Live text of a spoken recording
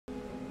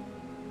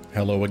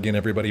Hello again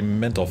everybody,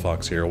 Mental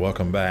Fox here.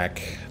 Welcome back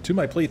to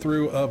my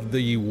playthrough of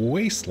the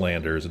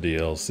Wastelanders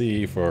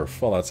DLC for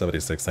Fallout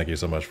 76. Thank you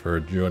so much for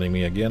joining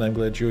me again. I'm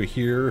glad you're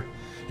here.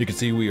 You can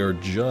see we are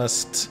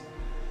just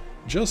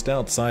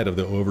outside of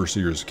the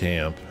Overseer's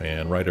camp,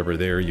 and right over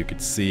there you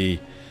could see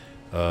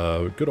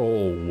good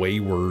old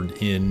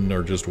Wayward Inn,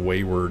 or just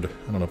Wayward.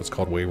 I don't know if it's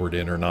called Wayward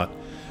Inn or not.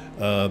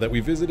 That we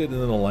visited in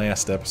the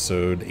last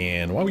episode,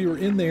 and while we were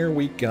in there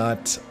we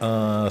got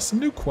some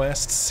new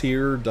quests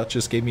here.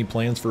 Duchess gave me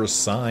plans for a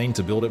sign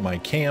to build at my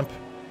camp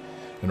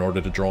in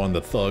order to draw in the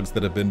thugs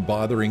that have been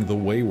bothering the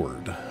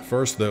Wayward.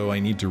 First though,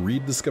 I need to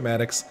read the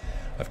schematics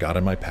I've got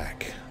in my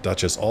pack.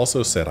 Duchess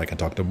also said I can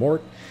talk to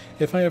Mort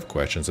if I have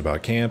questions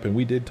about camp, and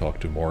we did talk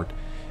to Mort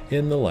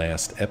in the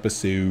last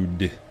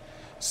episode.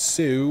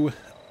 So,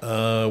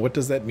 what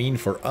does that mean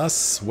for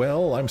us?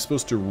 Well, I'm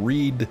supposed to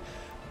read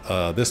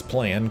this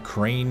plan,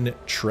 Crane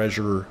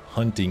Treasure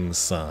Hunting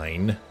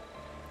Sign,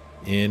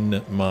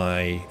 in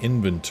my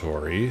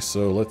inventory.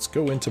 So let's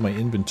go into my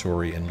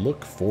inventory and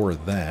look for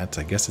that.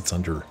 I guess it's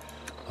under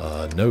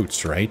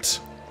notes, right?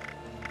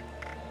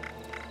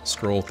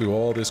 Scroll through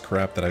all this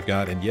crap that I've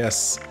got, and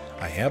yes,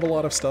 I have a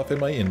lot of stuff in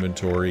my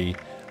inventory.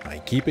 I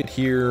keep it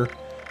here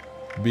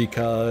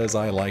because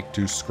I like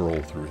to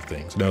scroll through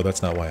things. No,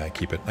 that's not why I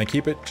keep it. I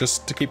keep it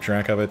just to keep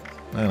track of it.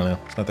 I don't know,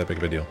 it's not that big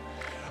of a deal.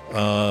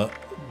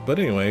 But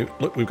anyway,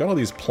 look, we've got all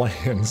these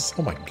plans.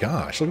 Oh my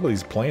gosh, look at all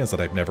these plans that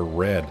I've never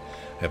read.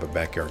 I have a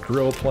backyard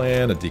grill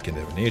plan, a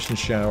decontamination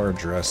shower,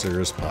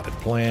 dressers, potted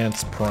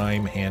plants,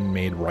 prime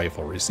handmade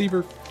rifle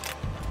receiver,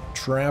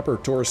 trapper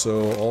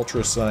torso,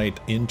 ultrasight,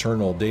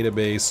 internal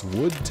database,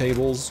 wood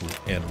tables,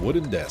 and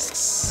wooden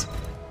desks.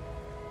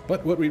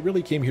 But what we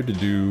really came here to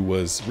do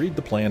was read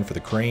the plan for the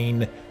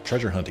Crane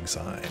Treasure Hunting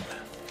Sign.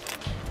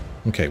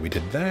 Okay, we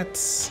did that.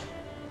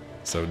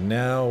 So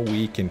now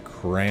we can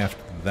craft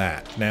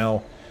that.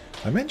 Now,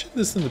 I mentioned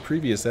this in the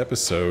previous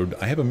episode.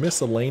 I have a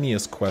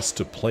miscellaneous quest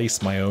to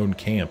place my own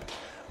camp.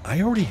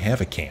 I already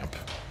have a camp,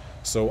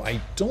 so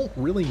I don't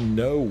really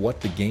know what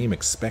the game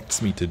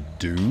expects me to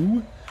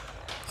do.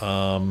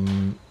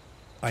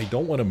 I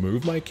don't want to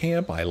move my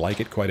camp. I like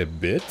it quite a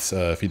bit.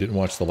 If you didn't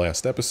watch the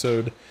last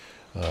episode,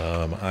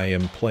 I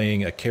am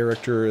playing a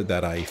character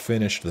that I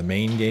finished the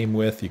main game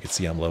with. You can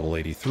see I'm level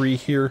 83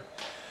 here.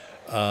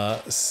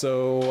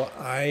 So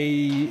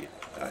I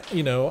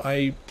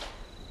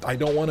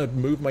don't want to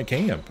move my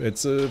camp.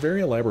 It's a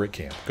very elaborate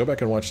camp. Go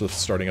back and watch the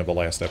starting of the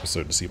last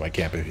episode to see my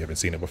camp if you haven't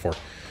seen it before.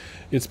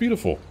 It's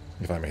beautiful,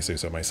 if I may say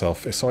so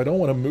myself. So I don't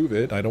want to move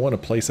it. I don't want to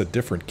place a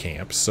different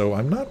camp. So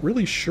I'm not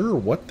really sure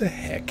what the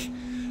heck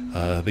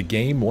the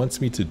game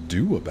wants me to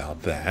do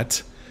about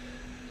that.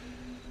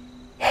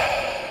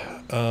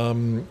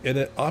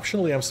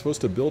 Optionally, I'm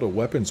supposed to build a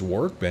weapons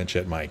workbench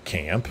at my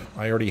camp.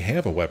 I already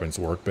have a weapons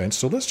workbench,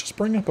 so let's just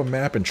bring up a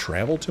map and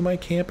travel to my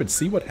camp and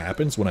see what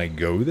happens when I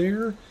go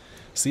there.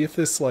 See if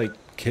this, like,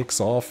 kicks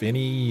off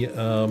any,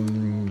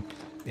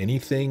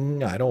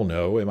 anything. I don't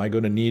know. Am I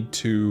going to need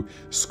to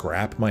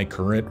scrap my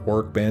current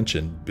workbench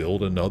and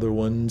build another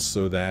one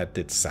so that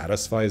it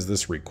satisfies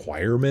this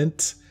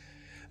requirement?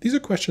 These are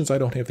questions I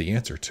don't have the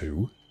answer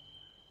to.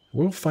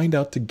 We'll find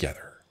out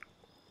together.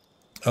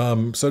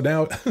 So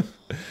now,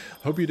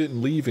 hope you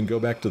didn't leave and go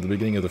back to the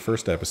beginning of the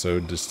first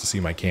episode just to see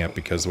my camp,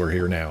 because we're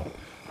here now.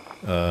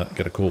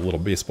 Got a cool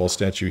little baseball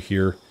statue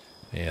here,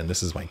 and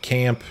this is my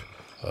camp.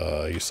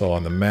 You saw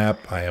on the map,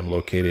 I am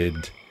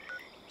located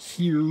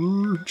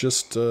here,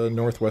 just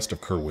northwest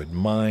of Kerwood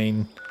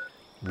Mine,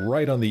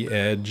 right on the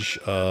edge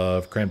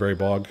of Cranberry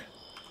Bog.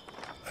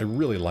 I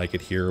really like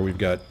it here. We've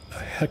got a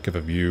heck of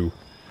a view.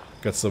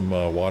 Got some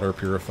water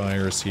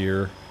purifiers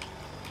here,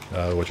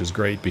 which is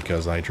great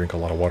because I drink a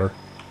lot of water.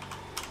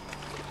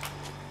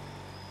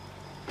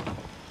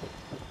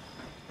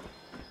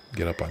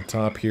 Get up on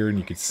top here and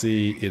you can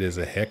see it is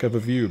a heck of a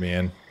view,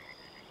 man.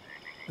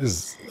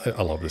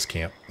 I love this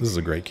camp. This is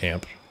a great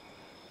camp.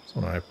 It's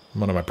one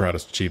of my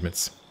proudest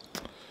achievements.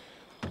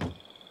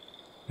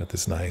 Got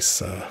this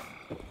nice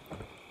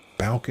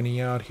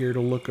balcony out here to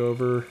look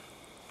over.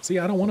 See,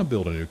 I don't want to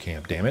build a new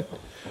camp, damn it.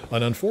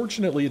 And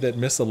unfortunately, that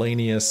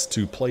miscellaneous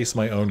to place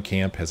my own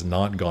camp has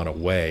not gone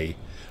away.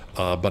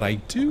 But I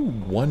do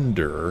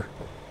wonder...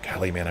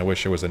 Golly, man, I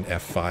wish there was an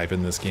F5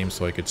 in this game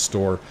so I could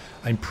store.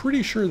 I'm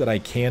pretty sure that I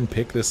can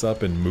pick this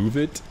up and move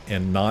it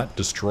and not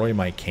destroy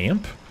my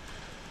camp.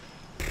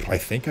 I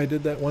think I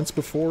did that once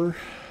before.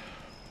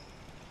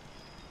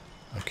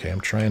 Okay,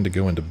 I'm trying to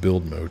go into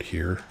build mode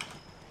here.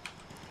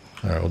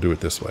 Alright, we'll do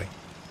it this way.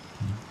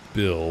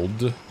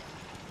 Build.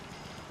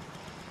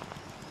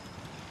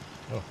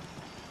 Oh.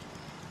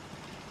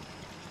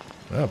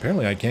 Well,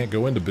 apparently I can't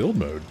go into build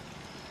mode.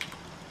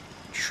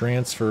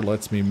 Transfer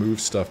lets me move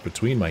stuff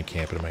between my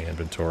camp and my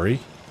inventory.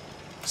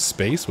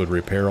 Space would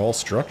repair all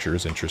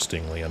structures,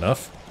 interestingly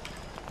enough.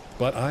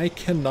 But I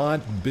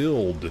cannot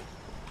build.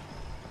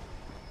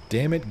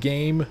 Damn it,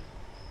 game.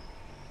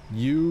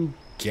 You,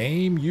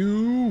 game,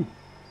 you.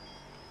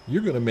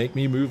 You're gonna make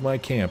me move my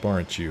camp,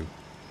 aren't you?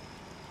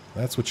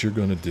 That's what you're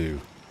gonna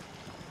do.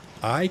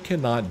 I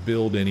cannot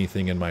build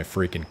anything in my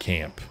freaking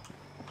camp.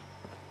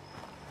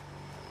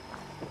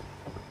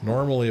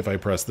 Normally, if I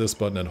press this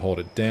button and hold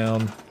it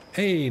down...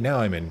 Hey, now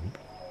I'm in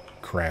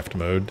craft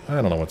mode.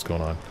 I don't know what's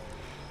going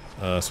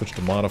on. Switch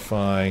to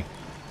modify.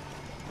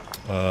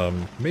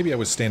 Maybe I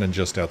was standing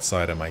just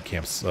outside of my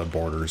camp's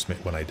borders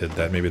when I did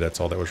that. Maybe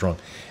that's all that was wrong.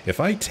 If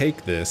I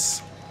take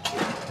this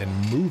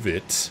and move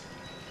it,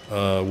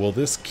 will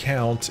this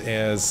count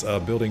as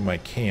building my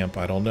camp?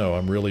 I don't know.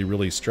 I'm really,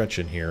 really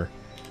stretching here.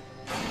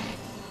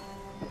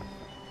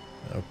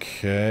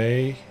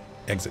 Okay.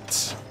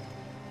 Exit.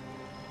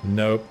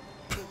 Nope.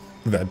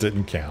 That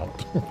didn't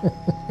count.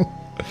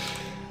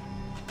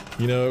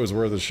 You know, it was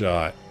worth a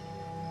shot.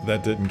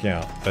 That didn't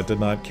count. That did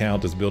not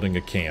count as building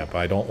a camp.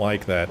 I don't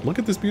like that. Look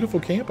at this beautiful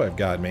camp I've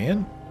got,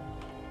 man.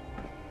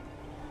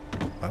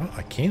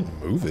 I can't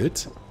move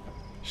it.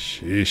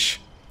 Sheesh.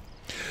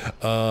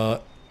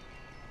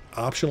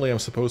 Optionally, I'm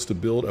supposed to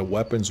build a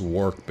weapons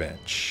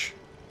workbench.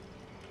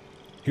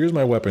 Here's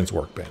my weapons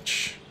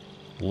workbench.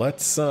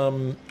 Let's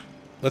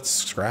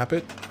scrap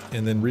it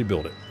and then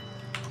rebuild it.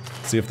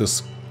 See if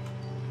this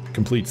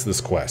completes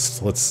this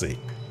quest. Let's see.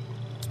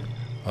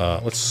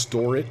 Let's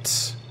store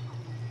it.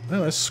 Oh,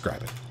 let's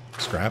scrap it.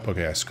 Scrap.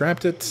 Okay, I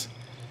scrapped it.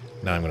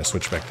 Now I'm going to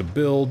switch back to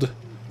build.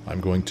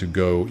 I'm going to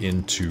go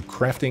into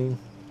crafting.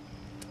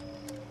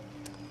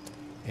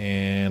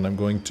 And I'm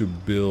going to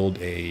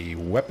build a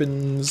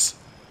weapons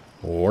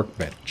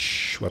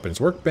workbench.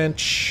 Weapons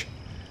workbench.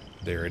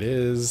 There it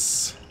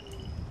is.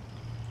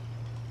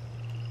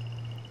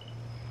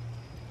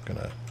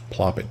 Gonna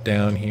plop it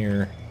down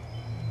here.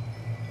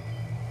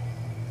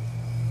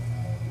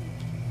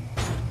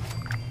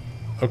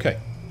 Okay,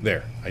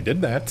 there. I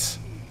did that.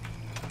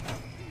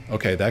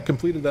 Okay, that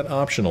completed that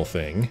optional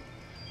thing.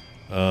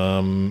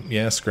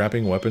 Yeah,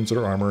 scrapping weapons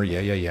or armor.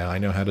 Yeah, I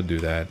know how to do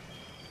that.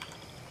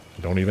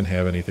 I don't even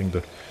have anything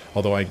to...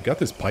 Although I got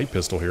this pipe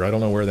pistol here. I don't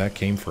know where that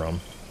came from.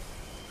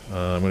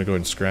 I'm gonna go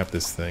ahead and scrap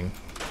this thing.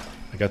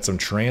 I got some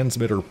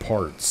transmitter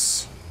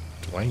parts.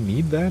 Do I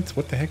need that?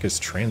 What the heck is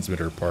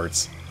transmitter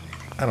parts?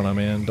 I don't know,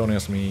 man. Don't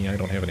ask me. I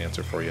don't have an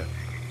answer for you.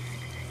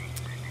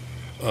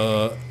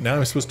 Now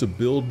I'm supposed to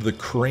build the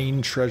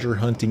Crane Treasure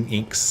Hunting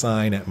Inc.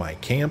 sign at my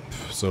camp,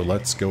 so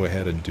let's go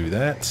ahead and do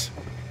that.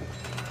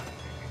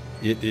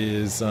 It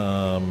is,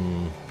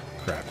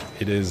 crap.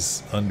 It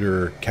is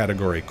under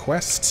category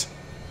quest.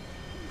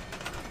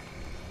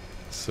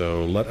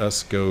 So let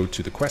us go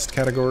to the quest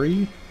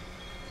category,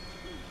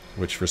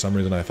 which for some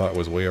reason I thought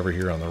was way over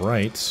here on the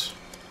right.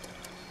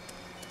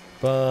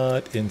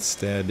 But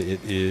instead it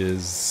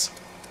is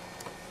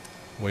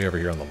way over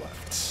here on the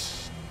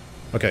left.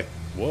 Okay.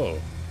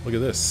 Whoa, look at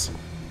this.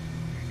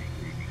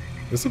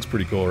 This looks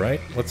pretty cool,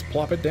 right? Let's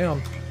plop it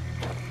down.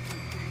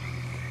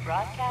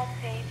 Broadcast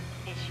tape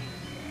issued.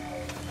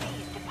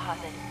 Please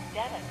deposit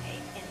data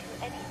tape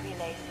into any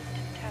relay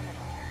system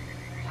terminal.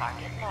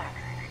 Target marked.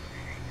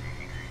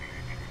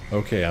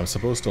 Okay, I'm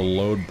supposed to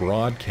load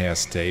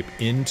broadcast tape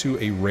into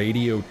a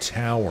radio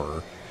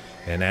tower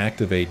and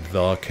activate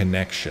the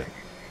connection.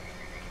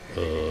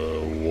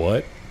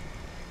 What?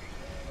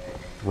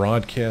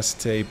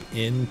 Broadcast tape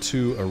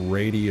into a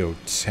radio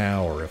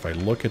tower. If I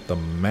look at the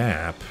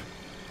map,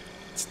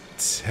 it's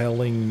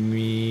telling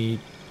me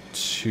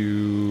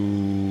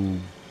to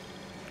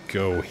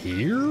go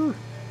here?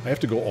 I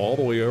have to go all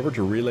the way over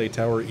to relay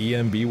tower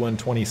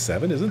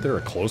EMB-127? Isn't there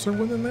a closer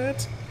one than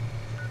that?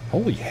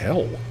 Holy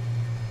hell.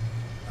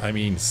 I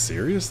mean,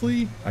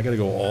 seriously? I gotta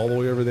go all the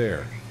way over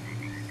there.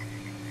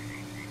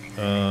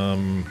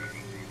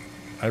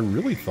 I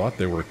really thought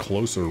there were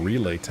closer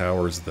relay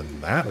towers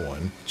than that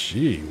one.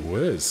 Gee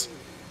whiz.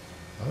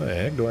 How the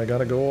heck do I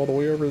gotta go all the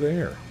way over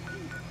there?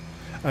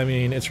 I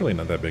mean, it's really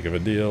not that big of a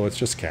deal. It's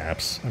just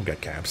caps. I've got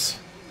caps.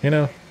 You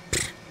know?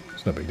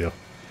 It's no big deal.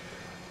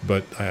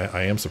 But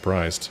I am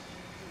surprised.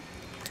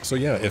 So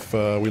yeah, if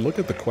we look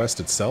at the quest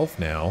itself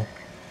now,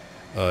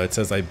 it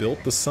says I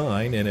built the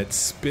sign and it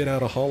spit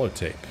out a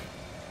holotape.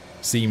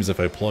 Seems if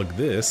I plug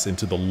this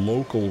into the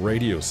local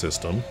radio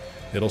system,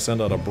 it'll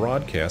send out a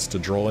broadcast to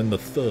draw in the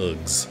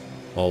thugs.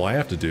 All I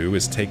have to do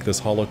is take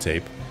this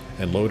holotape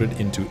and load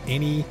it into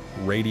any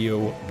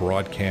radio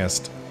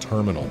broadcast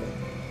terminal.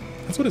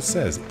 That's what it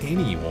says,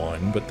 any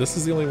one, but this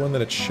is the only one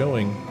that it's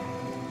showing.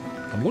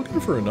 I'm looking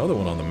for another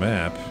one on the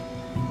map.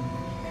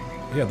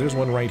 Yeah, there's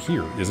one right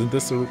here. Isn't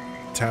this a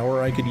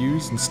tower I could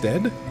use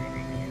instead?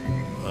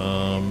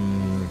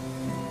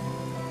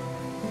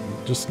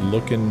 Just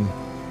looking...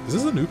 Is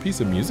this a new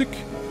piece of music?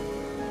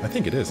 I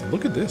think it is.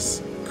 Look at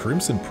this.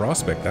 Crimson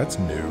Prospect, that's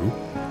new.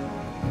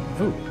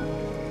 Oh,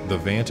 the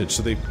Vantage.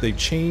 So they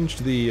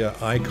changed the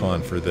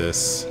icon for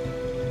this.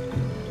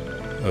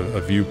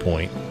 A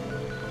viewpoint.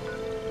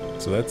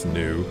 So that's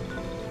new.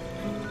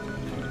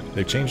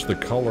 They've changed the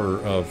color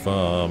of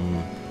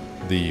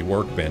the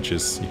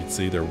workbenches. You can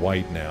see they're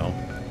white now.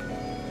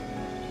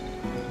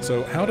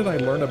 So how did I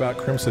learn about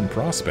Crimson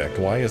Prospect?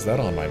 Why is that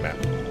on my map?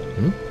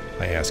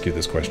 I ask you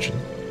this question.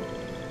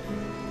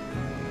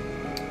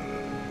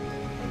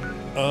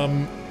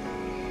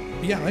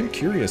 Yeah, I'm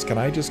curious. Can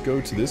I just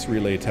go to this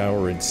relay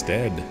tower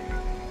instead?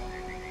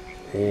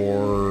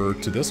 Or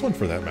to this one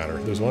for that matter.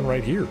 There's one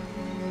right here.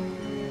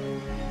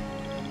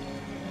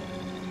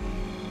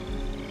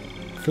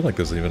 I feel like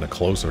there's even a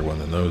closer one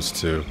than those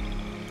two.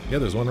 Yeah,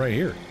 there's one right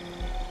here.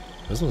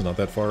 This one's not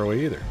that far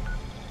away either.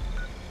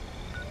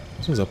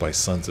 This one's up by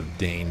Sons of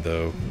Dane,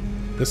 though.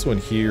 This one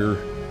here...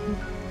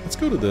 Let's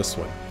go to this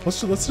one.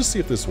 Let's just see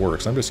if this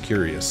works. I'm just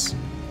curious.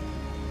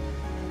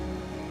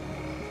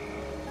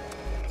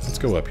 Let's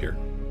go up here.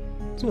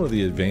 It's one of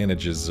the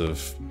advantages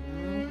of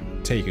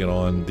taking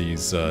on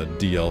these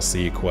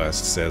DLC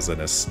quests as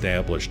an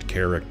established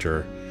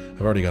character.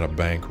 I've already got a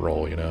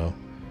bankroll, you know?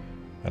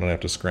 I don't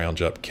have to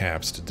scrounge up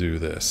caps to do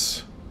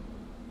this.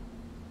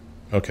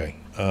 Okay,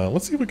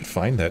 let's see if we can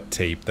find that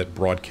tape, that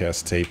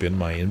broadcast tape in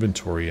my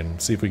inventory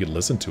and see if we can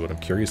listen to it. I'm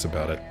curious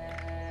about it.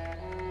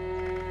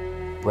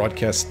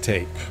 Broadcast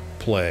tape.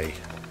 Play.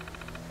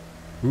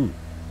 Ooh.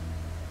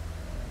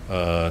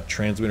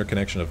 Transmitter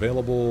connection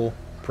available.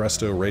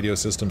 Presto radio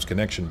systems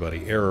connection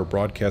buddy. Error,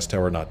 broadcast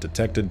tower not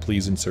detected.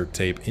 Please insert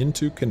tape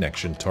into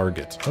connection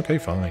target. Okay,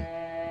 fine.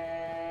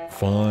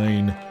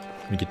 Fine.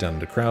 Let me get down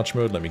into crouch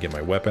mode. Let me get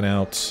my weapon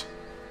out.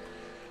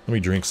 Let me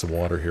drink some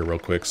water here real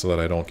quick so that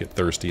I don't get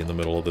thirsty in the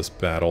middle of this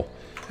battle.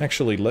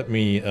 Actually, let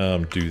me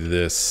do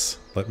this.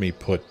 Let me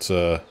put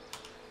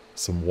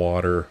some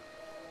water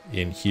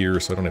in here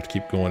so I don't have to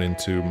keep going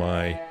into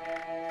my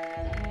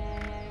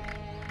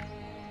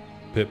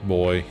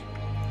Pip-Boy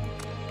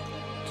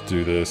to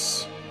do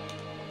this.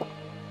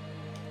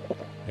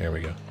 There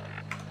we go.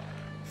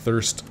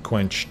 Thirst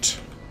quenched.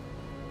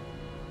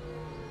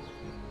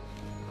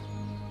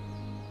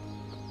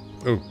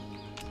 Oh.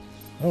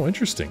 Oh,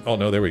 interesting. Oh,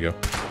 no, there we go.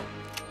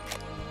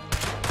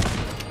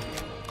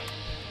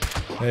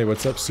 Hey,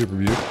 what's up, Super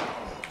Butte?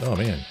 Oh,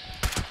 man.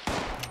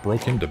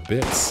 Broke him to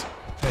bits.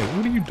 Hey,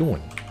 what are you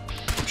doing?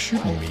 Quit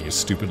shooting me, you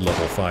stupid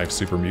level 5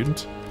 super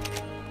mutant.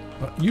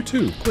 You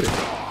too, quit it.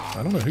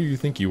 I don't know who you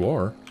think you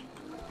are.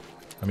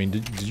 I mean,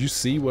 did you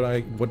see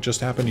what just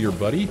happened to your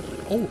buddy?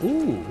 Oh,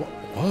 ooh.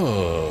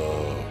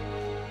 Whoa.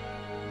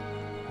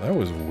 That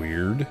was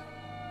weird.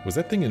 Was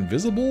that thing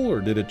invisible,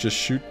 or did it just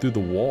shoot through the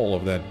wall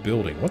of that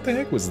building? What the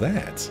heck was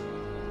that?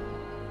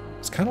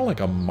 It's kind of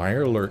like a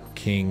Mirelurk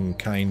King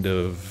kind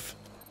of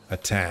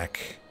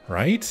attack,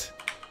 right?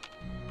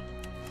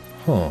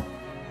 Huh.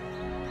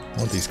 I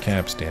want these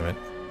caps, damn it.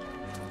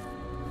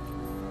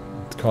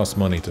 It costs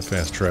money to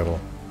fast travel.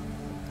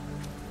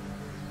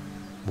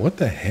 What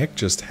the heck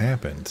just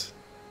happened?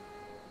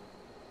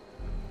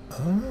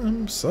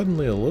 I'm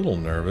suddenly a little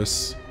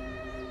nervous.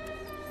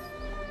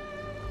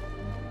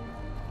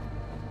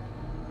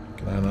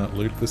 Can I not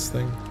loot this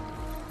thing?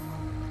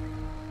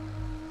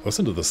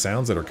 Listen to the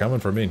sounds that are coming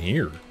from in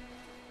here.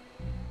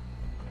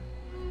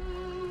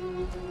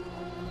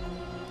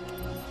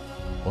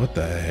 What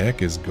the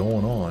heck is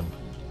going on?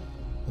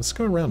 Let's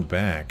go around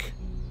back.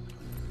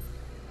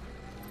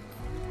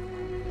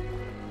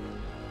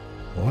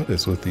 What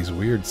is with these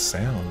weird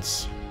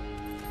sounds?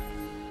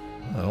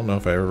 I don't know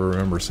if I ever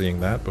remember seeing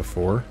that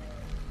before.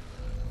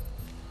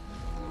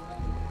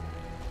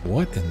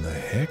 What in the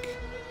heck?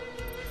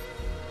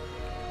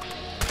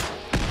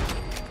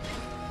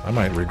 I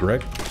might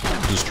regret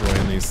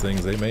destroying these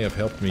things. They may have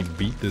helped me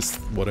beat this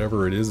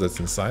whatever it is that's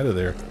inside of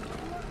there.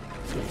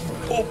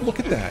 Oh, look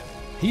at that!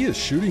 He is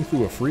shooting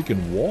through a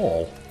freaking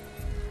wall.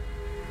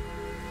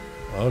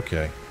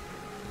 Okay.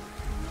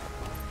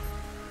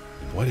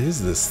 What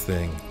is this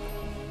thing?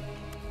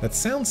 That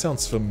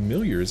sounds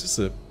familiar. Is this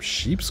a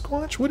sheep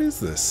squatch? What is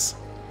this?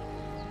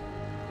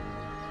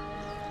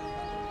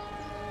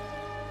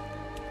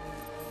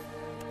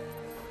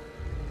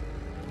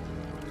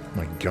 Oh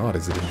my god,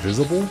 is it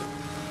invisible?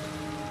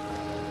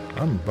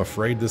 I'm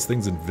afraid this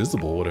thing's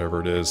invisible, whatever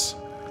it is.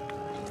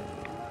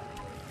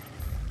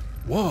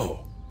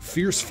 Whoa!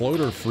 Fierce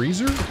floater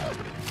freezer?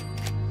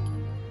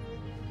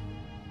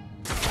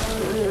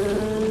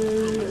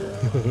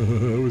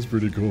 That was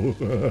pretty cool.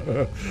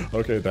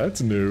 Okay,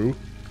 that's new.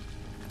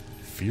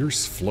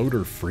 Fierce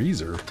floater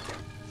freezer?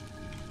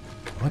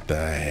 What the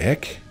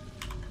heck?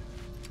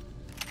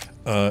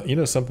 You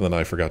know something that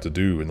I forgot to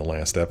do in the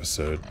last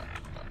episode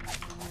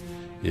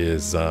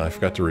is I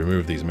forgot to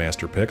remove these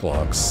master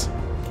picklocks.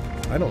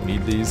 I don't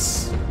need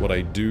these. What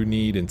I do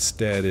need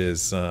instead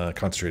is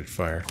concentrated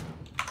fire.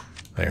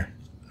 There.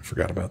 I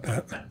forgot about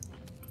that.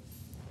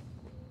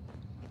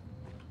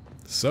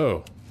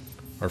 So,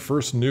 our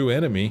first new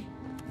enemy.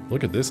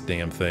 Look at this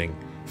damn thing.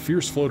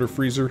 Fierce floater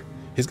freezer.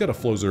 He's got a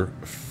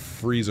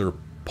freezer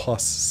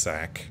pus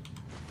sack.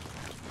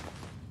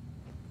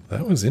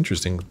 That was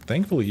interesting.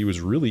 Thankfully, he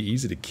was really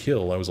easy to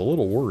kill. I was a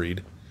little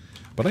worried.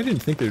 But I didn't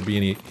think there'd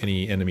be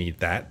any enemy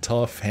that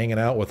tough hanging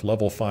out with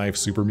level 5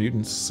 super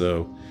mutants,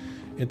 so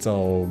it's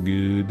all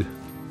good.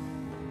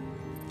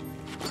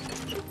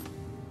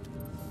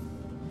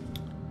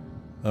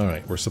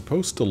 Alright, we're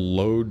supposed to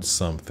load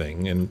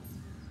something, and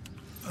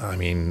I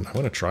mean, I'm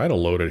gonna try to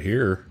load it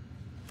here.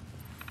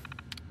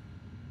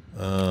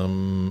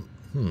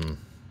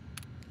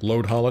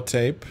 Load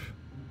holotape.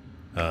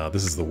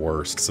 This is the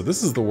worst. So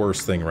this is the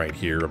worst thing right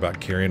here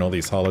about carrying all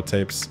these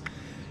holotapes.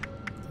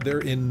 They're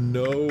in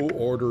no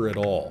order at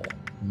all.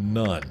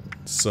 None.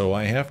 So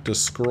I have to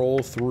scroll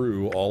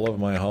through all of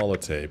my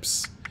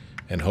holotapes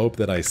and hope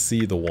that I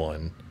see the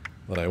one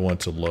that I want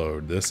to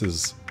load. This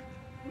is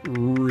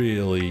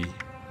really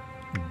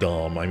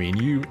dumb. I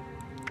mean,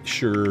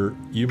 sure,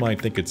 you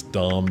might think it's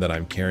dumb that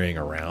I'm carrying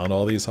around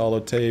all these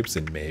holotapes,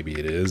 and maybe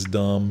it is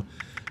dumb,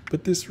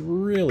 but this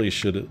really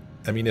should,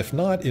 I mean, if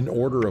not in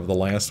order of the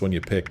last one you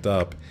picked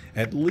up,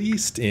 at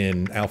least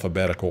in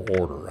alphabetical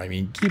order. I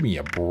mean, give me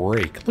a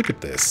break. Look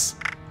at this.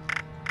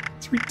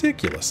 It's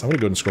ridiculous. I'm going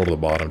to go and scroll to the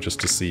bottom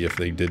just to see if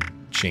they did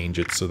change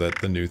it so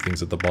that the new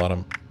thing's at the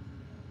bottom.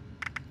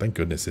 Thank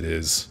goodness it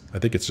is. I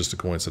think it's just a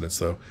coincidence,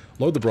 though.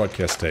 Load the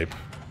broadcast tape.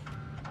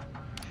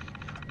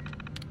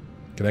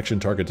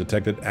 Connection target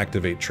detected.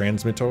 Activate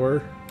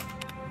transmitter.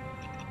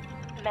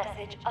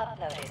 Message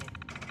uploaded.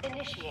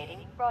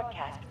 Initiating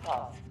broadcast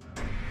pulse.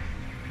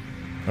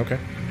 Okay.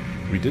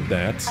 We did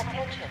that.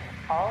 Attention,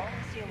 all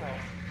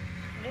consumers.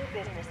 New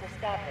business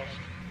established.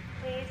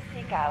 Please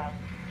seek out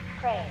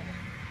Crane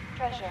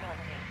Treasure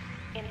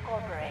Hunting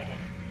Incorporated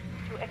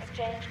to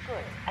exchange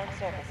goods and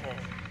services.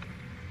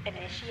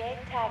 Initiate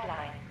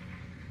tagline.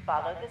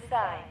 Follow the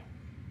sign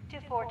to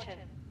fortune.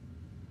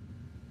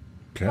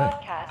 Okay.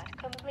 Broadcast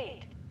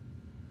complete.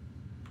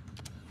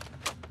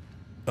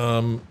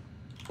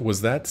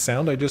 Was that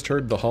sound I just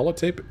heard the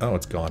holotape? Oh,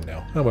 it's gone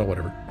now. Oh, well,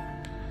 whatever.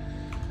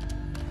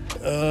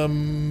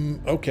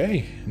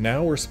 Okay.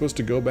 Now we're supposed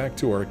to go back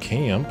to our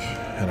camp,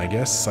 and I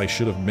guess I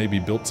should have maybe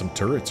built some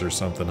turrets or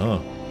something, huh?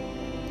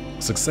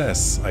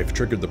 Success. I've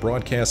triggered the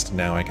broadcast.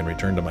 Now I can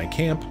return to my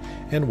camp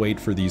and wait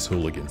for these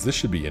hooligans. This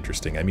should be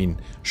interesting. I mean,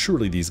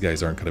 surely these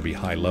guys aren't going to be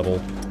high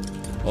level.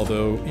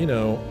 Although, you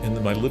know,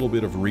 in my little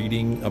bit of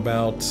reading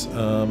about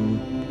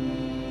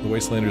the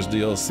Wastelanders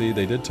DLC,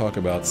 they did talk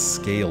about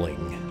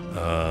scaling,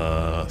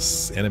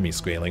 enemy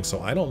scaling.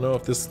 So I don't know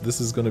if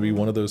this is going to be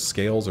one of those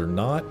scales or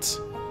not.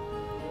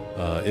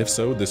 If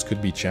so, this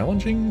could be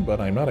challenging, but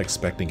I'm not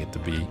expecting it to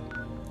be.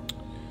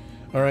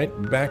 All right,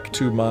 back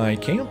to my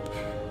camp,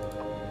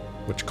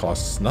 which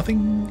costs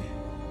nothing.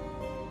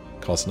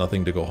 Costs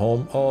nothing to go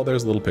home. Oh,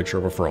 there's a little picture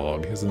of a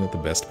frog. Isn't it the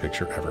best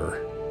picture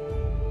ever?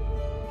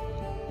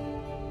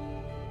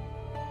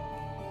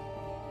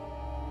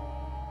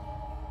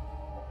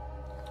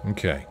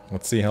 Okay,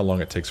 let's see how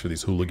long it takes for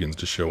these hooligans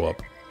to show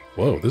up.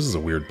 Whoa, this is a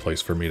weird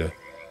place for me to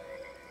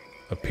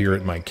appear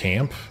at my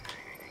camp.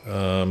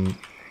 Oh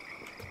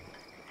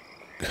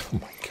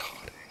my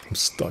god, I'm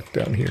stuck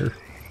down here.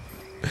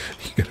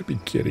 You gotta be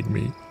kidding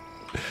me.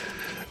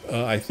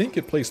 I think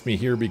it placed me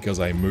here because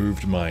I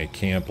moved my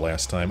camp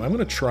last time. I'm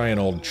gonna try an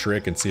old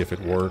trick and see if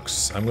it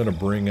works. I'm gonna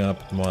bring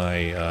up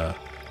my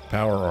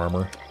power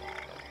armor.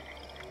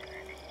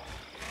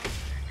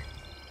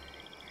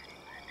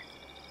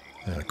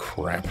 Oh,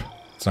 crap.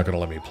 It's not going to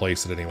let me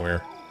place it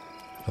anywhere.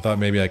 I thought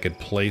maybe I could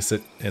place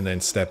it and then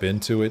step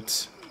into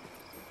it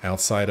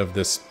outside of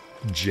this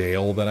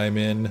jail that I'm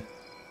in.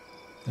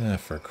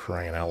 For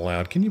crying out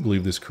loud. Can you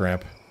believe this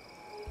crap?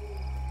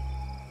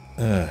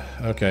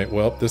 Okay,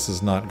 well, this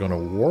is not going to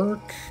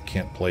work.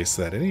 Can't place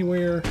that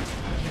anywhere.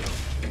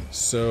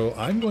 So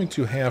I'm going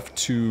to have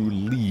to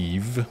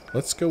leave.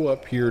 Let's go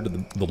up here to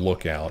the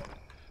lookout.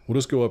 We'll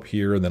just go up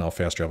here and then I'll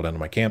fast travel down to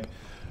my camp.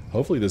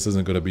 Hopefully this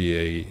isn't going to be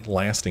a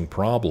lasting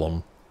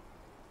problem.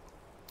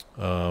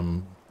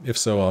 If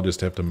so, I'll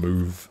just have to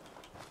move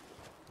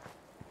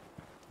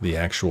the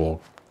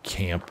actual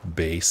camp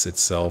base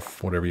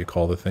itself, whatever you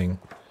call the thing.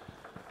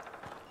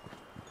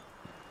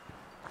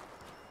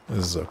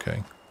 This is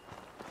okay.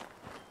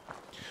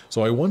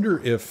 So I wonder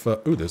if...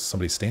 ooh, there's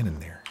somebody standing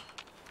there.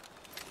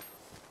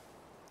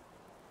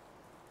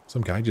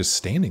 Some guy just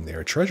standing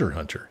there, a treasure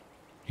hunter.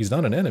 He's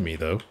not an enemy,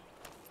 though.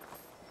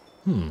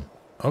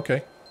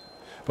 Okay.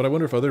 But I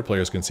wonder if other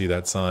players can see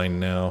that sign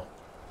now.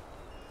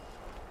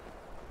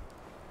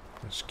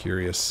 Just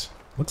curious.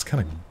 Looks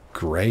kind of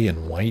gray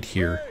and white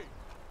here. Hey!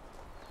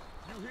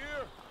 You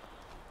here?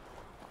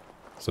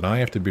 So now I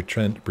have to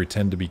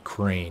pretend to be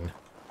Crane.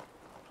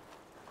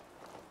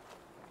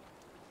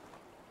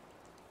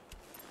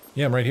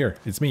 Yeah, I'm right here.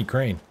 It's me,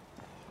 Crane.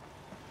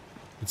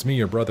 It's me,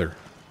 your brother.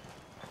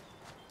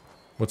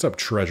 What's up,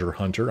 treasure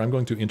hunter? I'm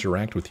going to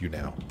interact with you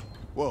now.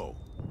 Whoa.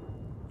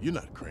 You're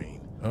not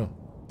Crane. Oh.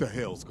 What the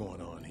hell's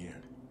going on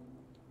here?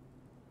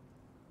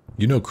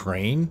 You know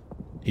Crane?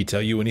 He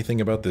tell you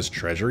anything about this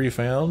treasure he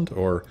found?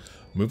 Or,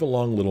 move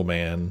along, little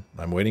man.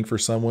 I'm waiting for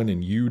someone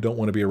and you don't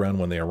want to be around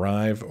when they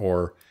arrive.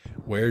 Or,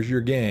 where's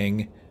your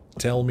gang?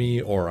 Tell me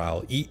or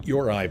I'll eat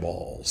your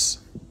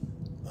eyeballs.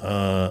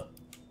 I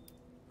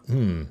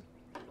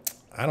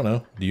don't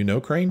know. Do you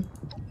know Crane?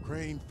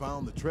 Crane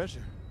found the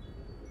treasure?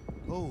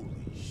 Holy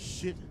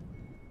shit.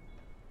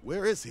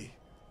 Where is he?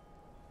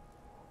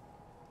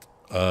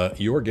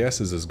 Your guess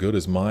is as good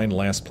as mine.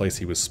 Last place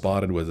he was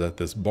spotted was at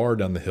this bar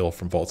down the hill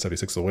from Vault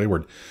 76 of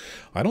Wayward.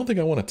 I don't think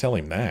I want to tell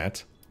him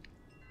that.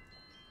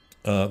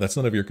 That's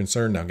none of your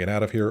concern. Now get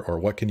out of here, or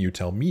what can you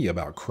tell me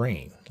about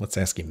Crane? Let's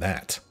ask him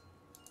that.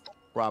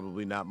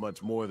 Probably not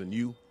much more than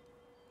you.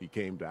 He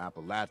came to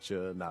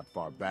Appalachia not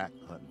far back,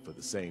 hunting for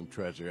the same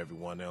treasure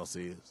everyone else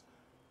is.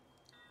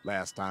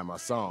 Last time I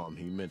saw him,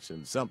 he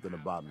mentioned something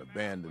about an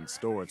abandoned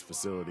storage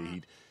facility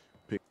he'd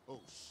picked.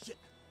 Oh, shit.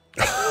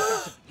 I've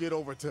got to get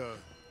over to...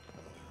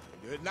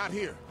 not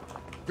here.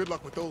 Good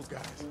luck with those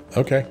guys.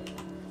 Okay.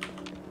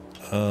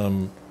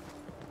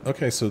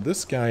 Okay, so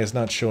this guy is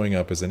not showing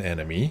up as an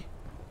enemy.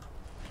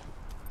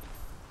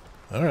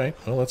 Alright,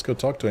 well, let's go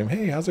talk to him.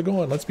 Hey, how's it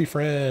going? Let's be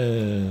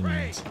friends.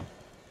 Ray!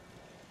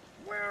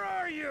 Where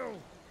are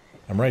you?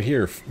 I'm right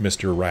here,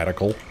 Mr.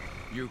 Radical.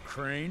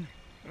 Ukraine?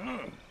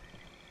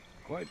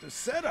 Quite the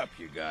setup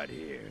you got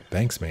here.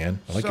 Thanks,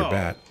 man. I like your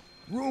bat.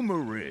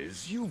 Rumor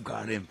is you've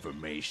got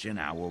information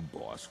our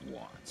boss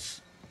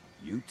wants.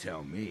 You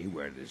tell me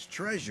where this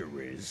treasure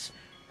is,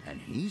 and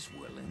he's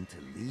willing to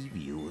leave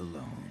you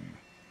alone.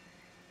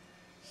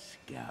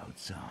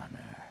 Scout's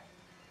honor.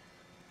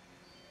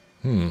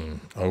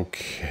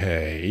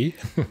 Okay.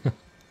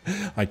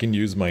 I can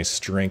use my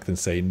strength and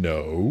say,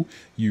 no,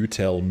 you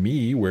tell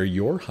me where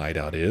your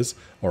hideout is,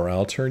 or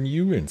I'll turn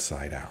you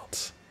inside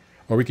out.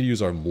 Or we could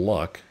use our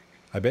luck.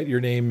 I bet your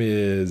name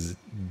is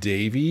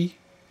Davy?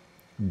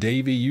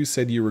 Davy, you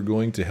said you were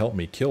going to help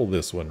me kill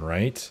this one,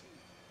 right?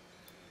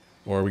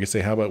 Or we could say,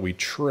 how about we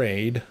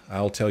trade?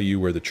 I'll tell you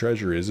where the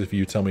treasure is if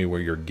you tell me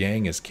where your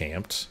gang is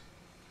camped.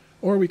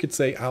 Or we could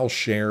say, I'll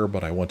share,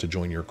 but I want to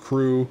join your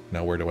crew.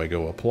 Now where do I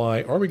go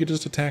apply? Or we could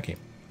just attack him.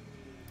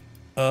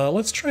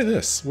 Let's try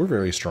this. We're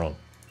very strong.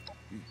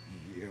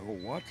 You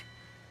what?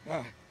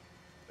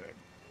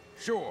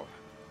 Sure.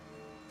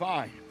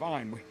 Fine.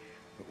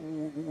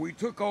 We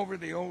took over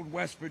the old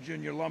West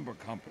Virginia Lumber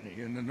Company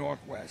in the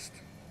Northwest.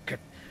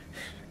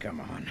 Come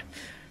on.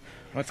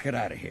 Let's get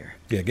out of here.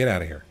 Yeah, get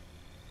out of here.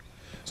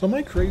 So am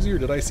I crazy, or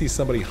did I see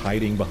somebody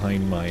hiding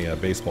behind my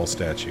baseball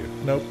statue?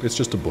 Nope, it's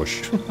just a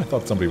bush. I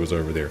thought somebody was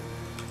over there.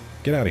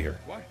 Get out of here.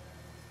 What?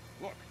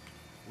 Look,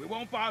 we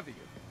won't bother you.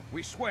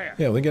 We swear.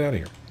 Yeah, then get out of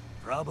here.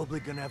 Probably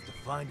gonna have to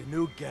find a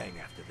new gang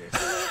after this.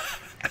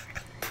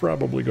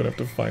 Probably gonna have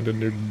to find a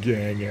new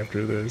gang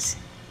after this.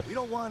 We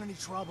don't want any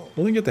trouble.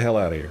 Well, then get the hell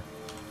out of here.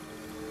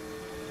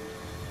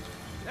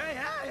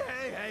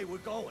 Hey, we're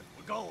going.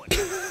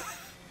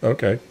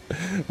 Okay.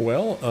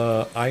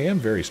 Well, I am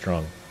very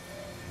strong.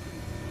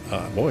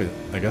 Boy,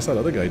 I guess that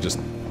other guy just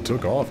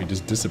took off. He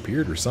just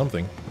disappeared or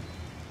something.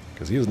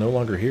 Because he is no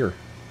longer here.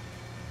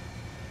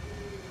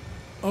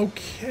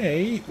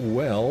 Okay,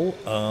 well,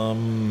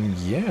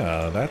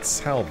 yeah, that's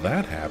how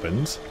that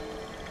happened.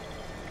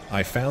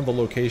 I found the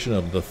location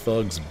of the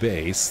Thug's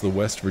base, the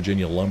West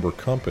Virginia Lumber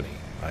Company.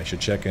 I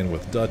should check in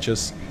with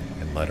Duchess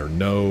and let her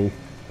know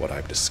what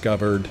I've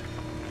discovered.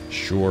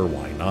 Sure,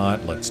 why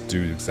not? Let's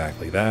do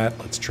exactly that.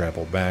 Let's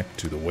travel back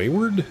to the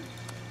Wayward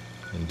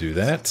and do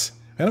that.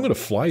 And I'm going to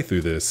fly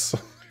through this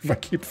if I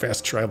keep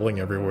fast traveling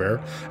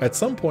everywhere. At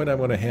some point, I'm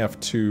going to have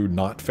to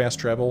not fast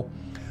travel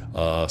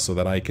so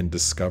that I can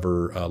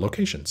discover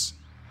locations.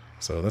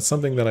 So that's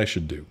something that I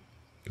should do,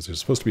 because there's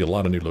supposed to be a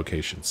lot of new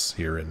locations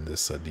here in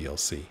this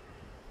DLC.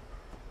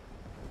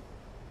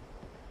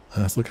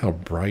 Let's look how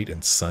bright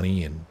and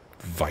sunny and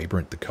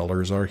vibrant the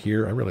colors are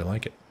here. I really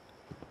like it.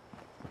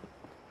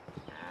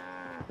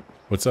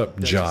 What's up,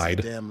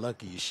 Jide? Damn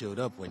lucky you showed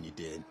up when you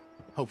did.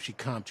 Hope she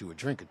comped you a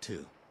drink or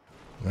two.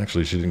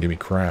 Actually, she didn't give me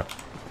crap.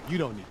 You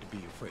don't need to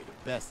be afraid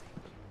of Bessie.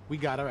 We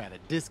got her at a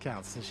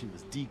discount since she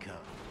was decom.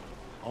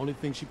 Only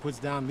thing she puts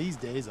down these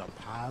days are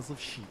piles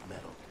of sheet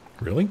metal.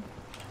 Really?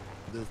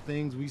 The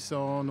things we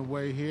saw on the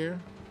way here,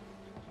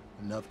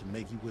 enough to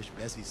make you wish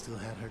Bessie still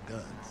had her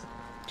guns.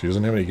 She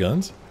doesn't have any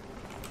guns?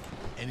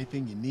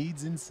 Anything you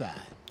need's inside.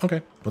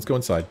 Okay, let's go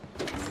inside.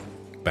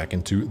 Back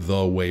into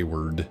the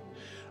Wayward.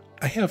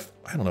 I have,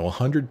 I don't know,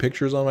 100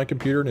 pictures on my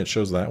computer and it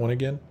shows that one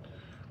again.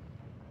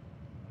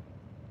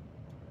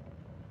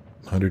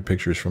 100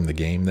 pictures from the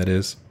game, that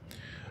is.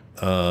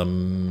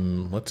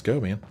 Let's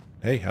go, man.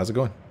 Hey, how's it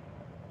going?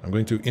 I'm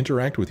going to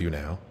interact with you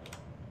now.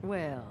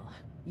 Well,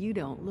 you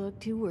don't look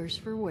too worse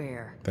for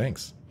wear.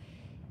 Thanks.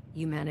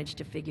 You managed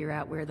to figure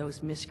out where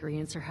those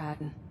miscreants are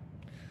hiding?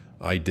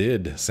 I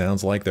did.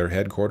 Sounds like they're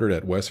headquartered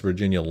at West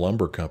Virginia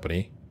Lumber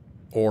Company.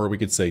 Or we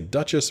could say,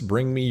 Duchess,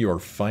 bring me your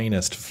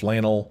finest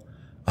flannel.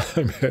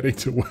 I'm heading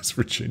to West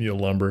Virginia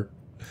Lumber.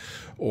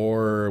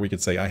 Or we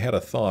could say, I had a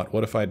thought.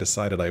 What if I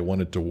decided I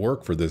wanted to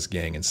work for this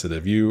gang instead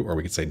of you? Or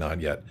we could say, not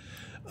yet.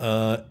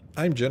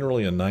 I'm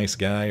generally a nice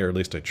guy, or at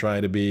least I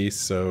try to be,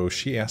 so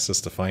she asked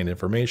us to find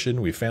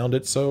information. We found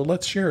it, so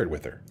let's share it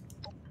with her.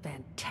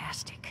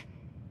 Fantastic.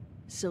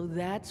 So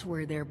that's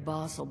where their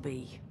boss will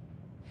be.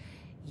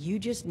 You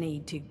just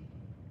need to...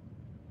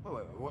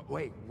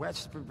 Wait,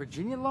 West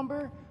Virginia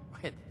lumber?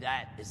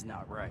 That is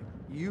not right.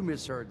 You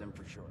misheard them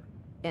for sure.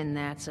 And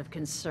that's of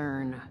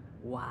concern.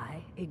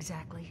 Why,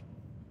 exactly?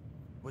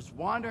 Was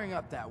wandering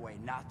up that way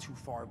not too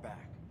far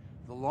back.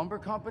 The lumber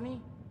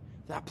company?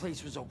 That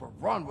place was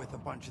overrun with a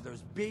bunch of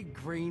those big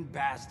green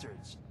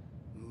bastards.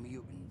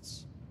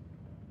 Mutants.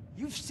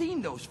 You've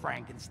seen those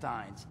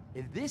Frankensteins.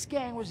 If this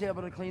gang was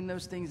able to clean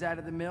those things out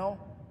of the mill,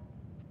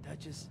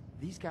 Duchess,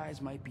 these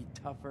guys might be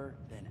tougher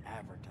than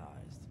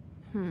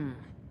advertised.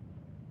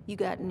 You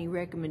got any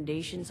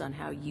recommendations on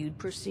how you'd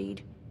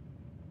proceed?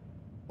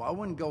 Well, I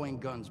wouldn't go in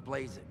guns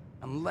blazing,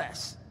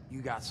 unless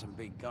you got some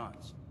big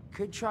guns.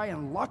 could try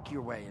and luck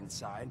your way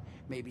inside,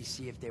 maybe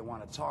see if they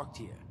want to talk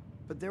to you.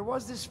 But there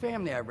was this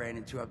family I ran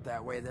into up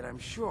that way that I'm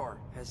sure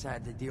has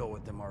had to deal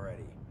with them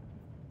already.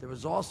 There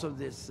was also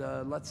this,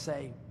 let's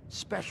say,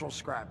 special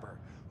scrapper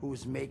who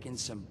was making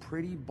some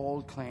pretty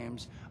bold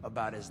claims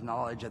about his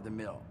knowledge of the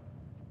mill.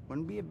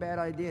 Wouldn't be a bad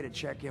idea to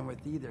check in with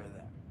either of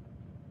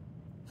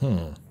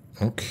them.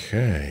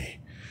 Okay.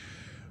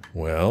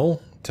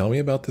 Well, tell me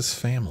about this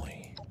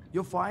family.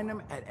 You'll find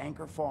them at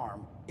Anchor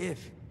Farm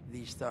if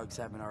these thugs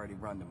haven't already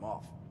run them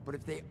off. But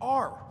if they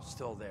are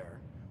still there,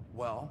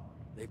 well,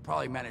 they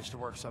probably managed to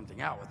work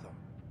something out with them.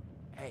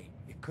 Hey,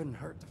 it couldn't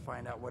hurt to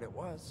find out what it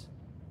was.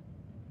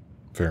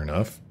 Fair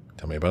enough.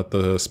 Tell me about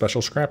the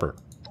special scrapper.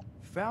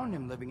 Found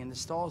him living in the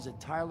stalls at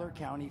Tyler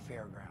County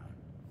Fairground.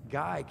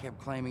 Guy kept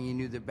claiming he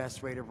knew the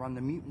best way to run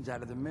the mutants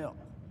out of the mill.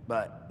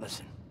 But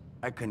listen,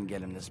 I couldn't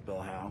get him to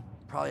spill how.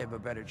 Probably have a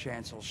better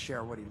chance he'll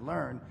share what he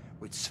learned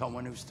with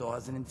someone who still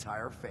has an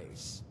entire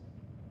face.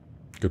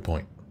 Good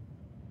point.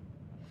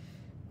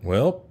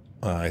 Well,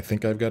 I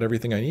think I've got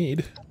everything I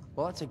need.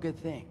 Well, that's a good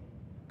thing,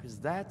 because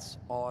that's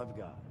all I've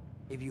got.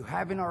 If you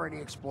haven't already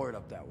explored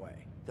up that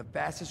way, the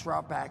fastest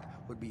route back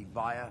would be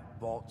via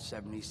Vault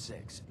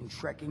 76 and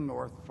trekking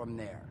north from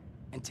there.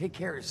 And take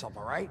care of yourself,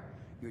 all right?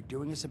 You're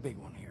doing us a big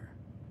one here.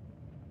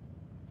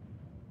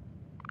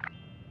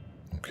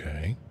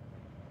 Okay.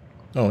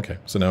 Oh, okay.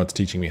 So now it's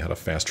teaching me how to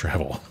fast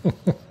travel.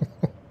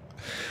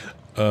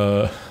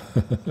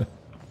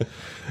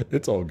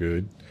 It's all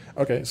good.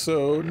 Okay,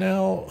 so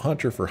now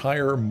Hunter for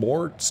Hire.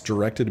 Mort's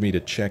directed me to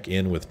check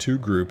in with two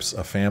groups,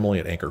 a family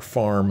at Anchor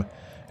Farm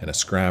and a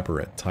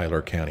scrapper at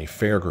Tyler County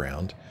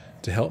Fairground,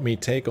 to help me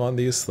take on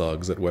these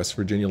thugs at West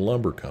Virginia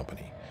Lumber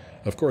Company.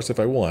 Of course, if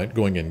I want,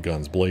 going in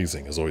guns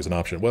blazing is always an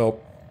option. Well,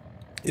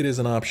 it is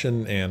an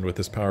option, and with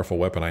this powerful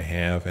weapon I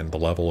have and the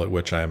level at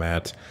which I'm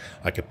at,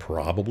 I could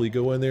probably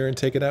go in there and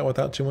take it out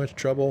without too much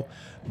trouble.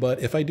 But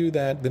if I do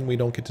that, then we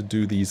don't get to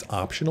do these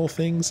optional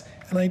things,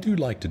 and I do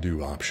like to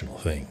do optional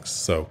things.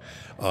 So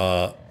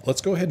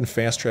let's go ahead and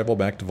fast travel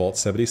back to Vault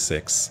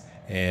 76,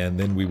 and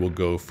then we will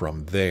go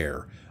from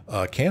there.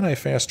 Can I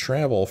fast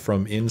travel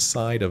from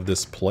inside of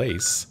this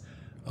place?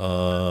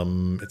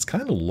 It's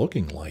kind of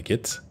looking like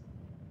it.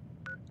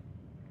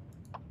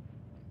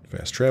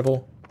 Fast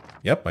travel.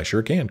 Yep, I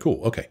sure can. Cool.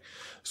 Okay.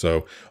 So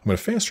I'm going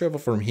to fast travel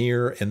from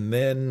here, and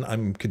then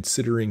I'm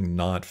considering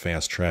not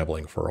fast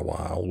traveling for a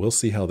while. We'll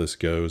see how this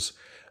goes.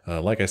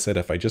 Like I said,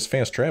 if I just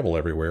fast travel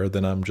everywhere,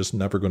 then I'm just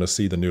never going to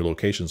see the new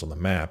locations on the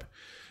map.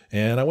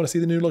 And I want to see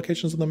the new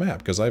locations on the map,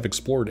 because I've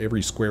explored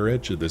every square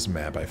inch of this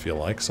map, I feel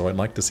like, so I'd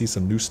like to see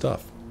some new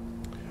stuff.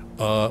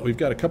 We've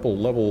got a couple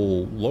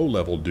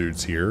low-level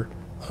dudes here,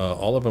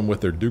 all of them with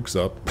their dukes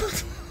up.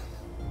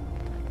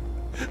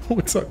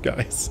 What's up,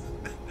 guys?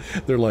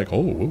 They're like,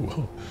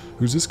 oh,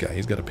 who's this guy?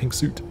 He's got a pink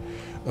suit.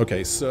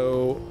 Okay,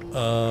 so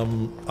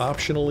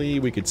optionally,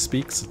 we could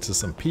speak to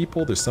some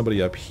people. There's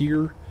somebody up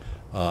here.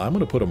 I'm going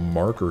to put a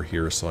marker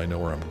here so I know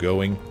where I'm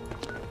going.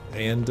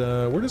 And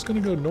we're just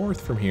going to go north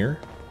from here.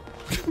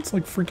 It's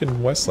like freaking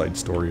West Side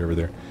Story over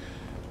there.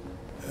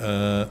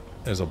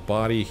 There's a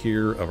body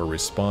here of a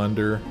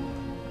responder.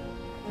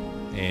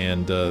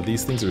 And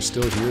these things are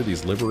still here,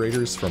 these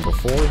liberators from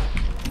before.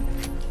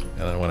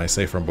 And when I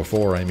say from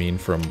before, I mean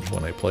from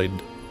when I played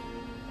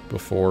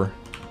before.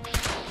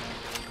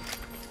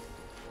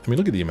 I mean,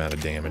 look at the amount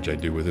of damage I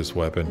do with this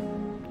weapon.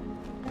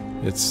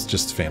 It's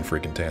just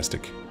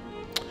fan-freaking-tastic.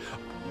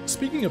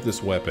 Speaking of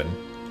this weapon,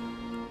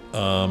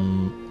 I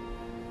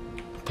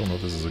don't know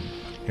if this is a...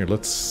 Here,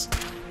 let's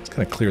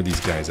kind of clear these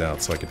guys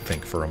out so I can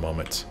think for a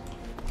moment.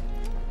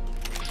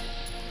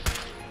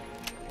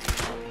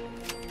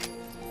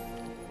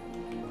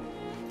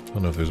 I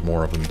don't know if there's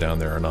more of them down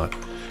there or not.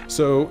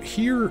 So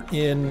here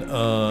in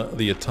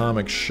the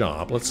Atomic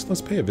Shop,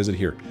 let's pay a visit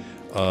here.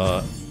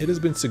 It has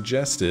been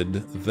suggested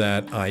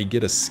that I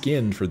get a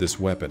skin for this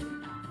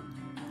weapon.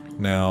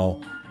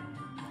 Now,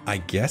 I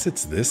guess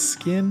it's this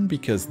skin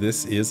because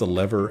this is a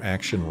lever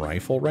action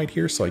rifle right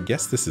here, so I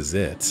guess this is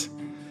it.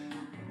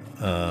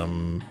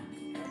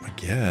 I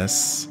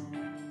guess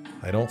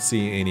I don't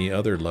see any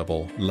other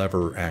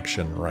lever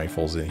action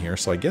rifles in here,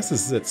 so I guess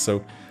this is it.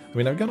 So I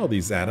mean, I've got all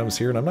these atoms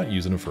here, and I'm not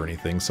using them for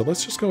anything, so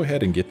let's just go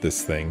ahead and get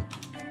this thing,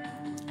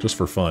 just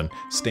for fun.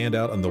 Stand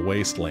out on the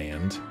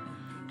wasteland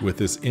with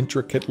this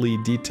intricately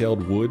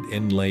detailed wood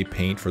inlay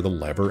paint for the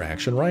lever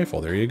action rifle.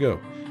 There you go.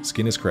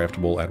 Skin is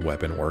craftable at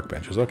weapon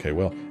workbenches. Okay,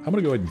 well, I'm going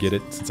to go ahead and get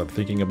it since I'm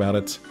thinking about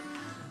it.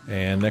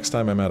 And next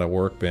time I'm at a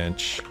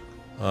workbench,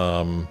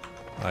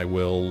 I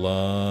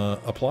will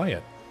apply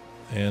it,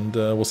 and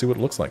we'll see what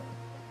it looks like.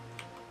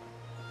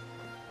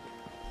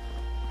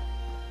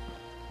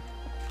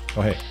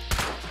 Oh, hey.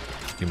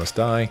 You must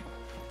die.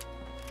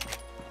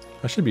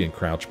 I should be in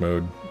crouch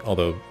mode,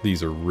 although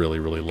these are really,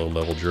 really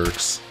low-level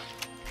jerks.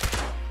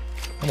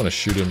 I'm going to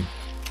shoot him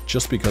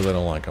just because I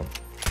don't like them.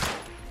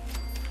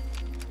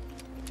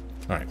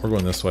 Alright, we're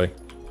going this way.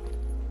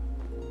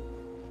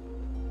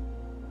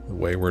 The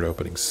Wayward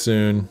opening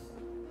soon.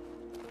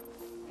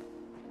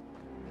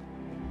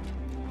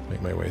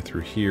 Make my way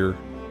through here.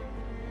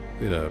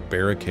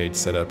 barricade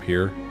set up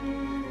here.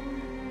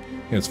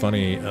 And it's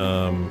funny,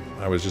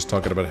 I was just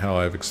talking about how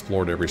I've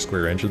explored every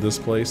square inch of this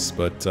place,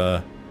 but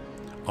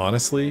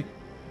honestly,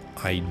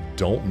 I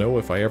don't know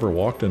if I ever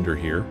walked under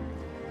here.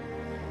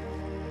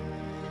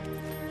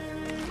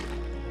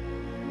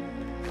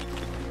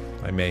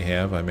 I may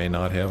have, I may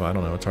not have, I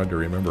don't know. It's hard to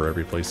remember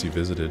every place you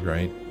visited,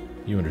 right?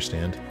 You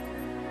understand.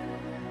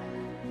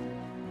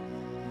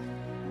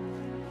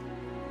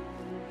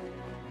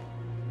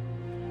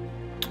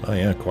 Oh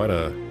yeah, quite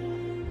a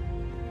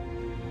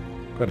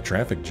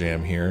traffic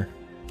jam here.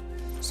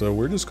 So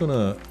we're just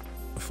gonna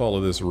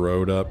follow this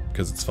road up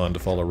because it's fun to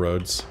follow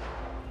roads.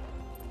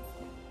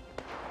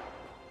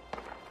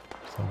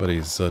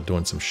 Somebody's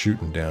doing some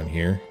shooting down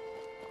here.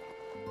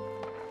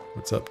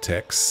 What's up,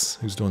 Tex?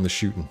 Who's doing the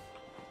shooting?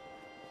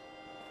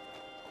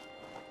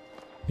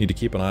 Need to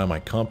keep an eye on my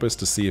compass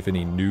to see if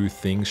any new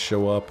things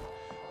show up.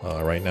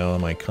 Right now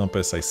on my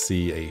compass I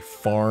see a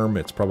farm.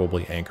 It's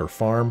probably Anchor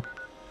Farm.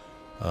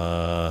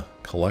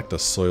 Collect a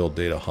soil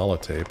data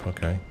holotape.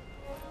 Okay.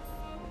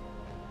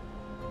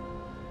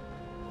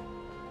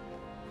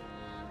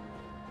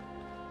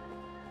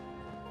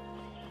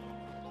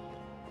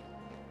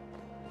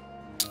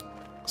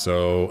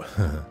 So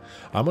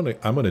I'm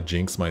gonna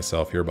jinx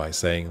myself here by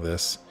saying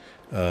this,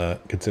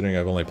 considering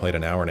I've only played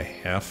an hour and a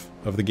half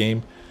of the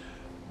game.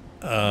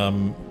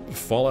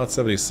 Fallout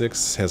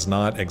 76 has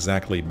not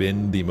exactly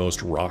been the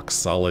most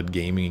rock-solid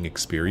gaming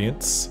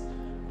experience.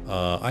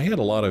 I had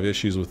a lot of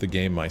issues with the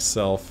game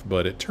myself,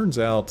 but it turns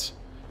out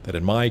that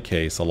in my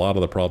case, a lot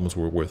of the problems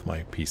were with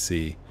my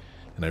PC.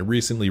 And I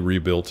recently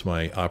rebuilt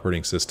my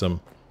operating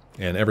system,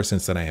 and ever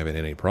since then I haven't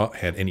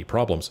had any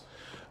problems.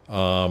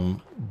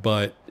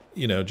 But,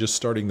 you know, just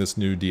starting this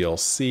new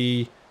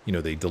DLC, you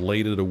know, they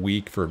delayed it a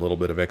week for a little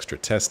bit of extra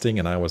testing,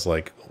 and I was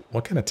like,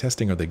 what kind of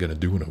testing are they going to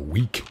do in a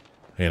week?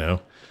 You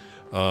know?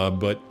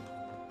 But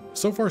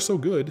so far so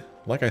good.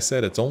 Like I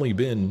said, it's only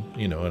been,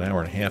 you know, an hour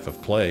and a half of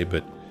play,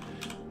 but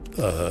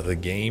the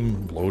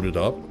game loaded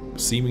up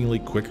seemingly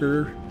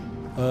quicker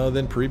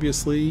than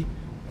previously.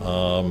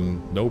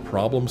 No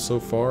problem so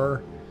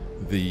far.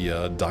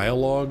 The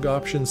dialogue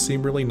options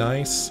seem really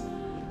nice.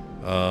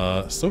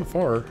 So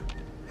far,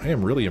 I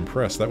am really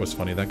impressed. That was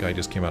funny. That guy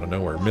just came out of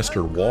nowhere.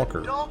 Mr.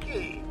 Walker.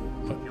 Doggy.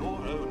 Your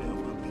owner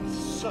will be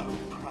so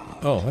proud.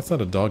 Oh, that's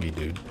not a doggy,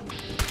 dude.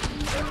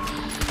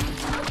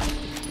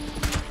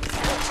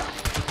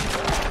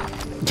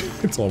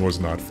 It's almost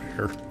not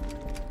fair.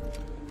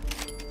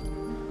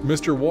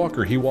 Mr.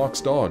 Walker, he walks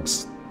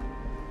dogs.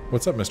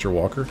 What's up, Mr.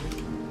 Walker?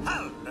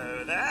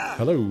 Hello there.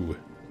 Hello.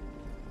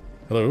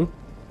 Hello.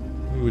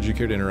 Would you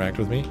care to interact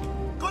with me?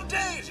 Good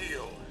day to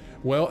you.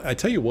 Well, I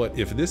tell you what,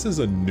 if this is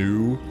a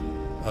new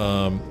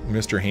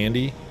Mr.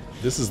 Handy,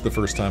 this is the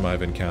first time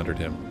I've encountered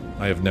him.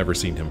 I have never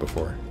seen him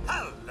before.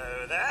 Hello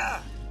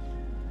there.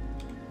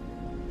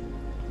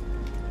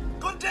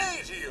 Good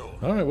day to you.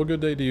 Alright, well,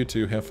 good day to you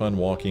too. Have fun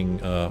walking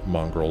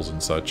mongrels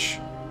and such.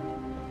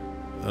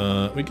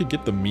 We could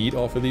get the meat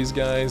off of these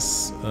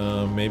guys.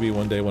 Maybe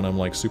one day when I'm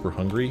like super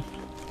hungry,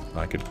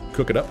 I could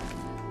cook it up.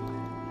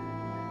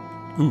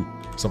 Ooh,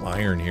 some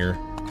iron here.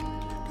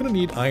 Gonna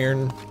need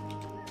iron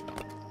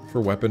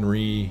for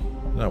weaponry.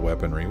 Not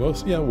weaponry. Well,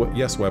 yeah,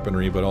 yes,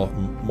 weaponry, but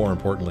more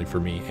importantly for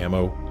me,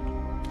 ammo.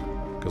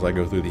 Because I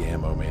go through the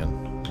ammo,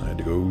 man. I had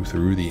to go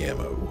through the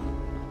ammo.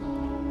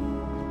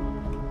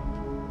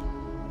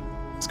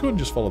 Let's go ahead and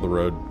just follow the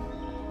road.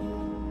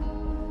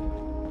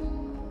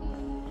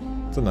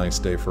 It's a nice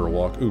day for a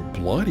walk. Ooh,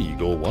 Blood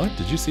Eagle. What?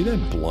 Did you see that?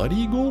 Blood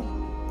Eagle?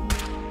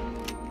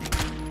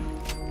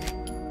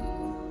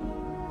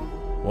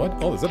 What?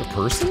 Oh, is that a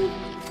person?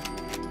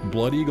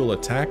 Blood Eagle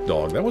attack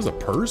dog. That was a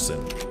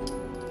person.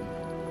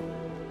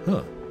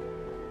 Huh.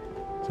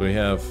 So we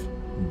have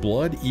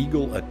Blood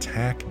Eagle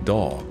attack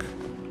dog.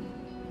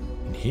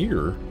 And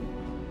here,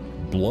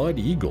 Blood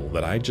Eagle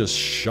that I just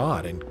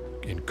shot in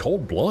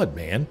cold blood,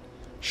 man.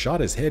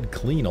 Shot his head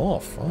clean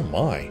off. Oh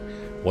my.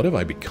 What have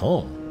I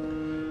become?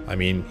 I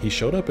mean, he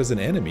showed up as an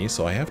enemy,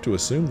 so I have to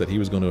assume that he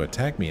was going to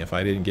attack me if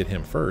I didn't get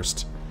him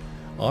first.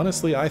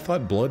 Honestly, I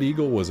thought Blood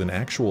Eagle was an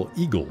actual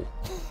eagle.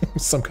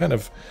 Some kind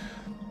of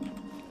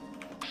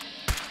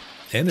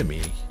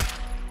enemy.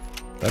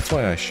 That's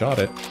why I shot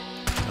it.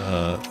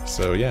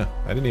 So yeah,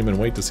 I didn't even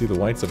wait to see the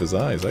whites of his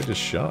eyes. I just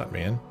shot,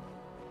 man.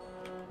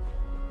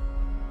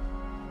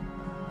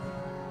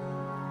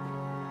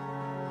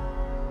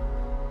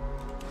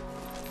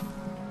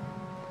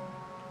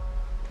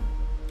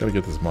 Gotta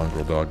get this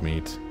mongrel dog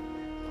meat.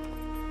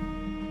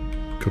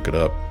 Cook it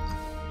up.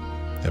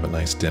 Have a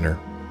nice dinner.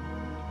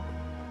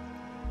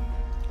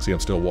 See, I'm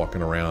still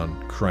walking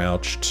around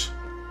crouched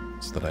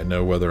so that I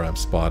know whether I'm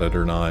spotted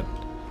or not.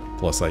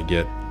 Plus I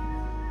get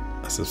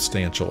a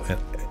substantial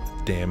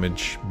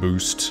damage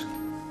boost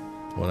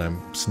when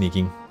I'm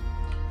sneaking.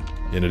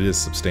 And it is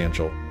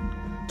substantial.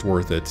 It's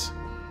worth it.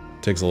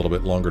 Takes a little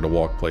bit longer to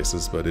walk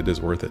places, but it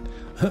is worth it.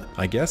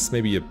 I guess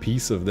maybe a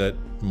piece of that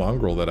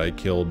mongrel that I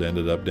killed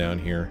ended up down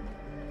here.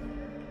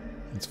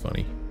 It's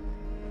funny.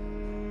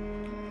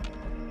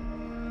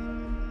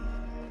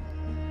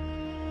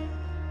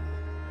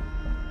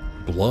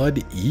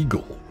 Blood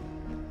Eagle.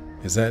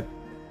 Is that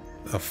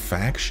a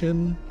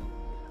faction?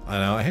 I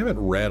know I haven't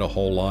read a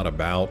whole lot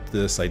about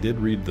this. I did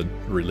read the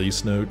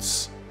release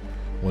notes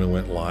when it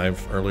went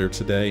live earlier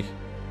today,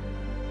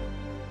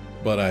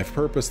 but I've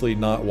purposely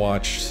not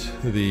watched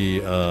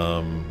the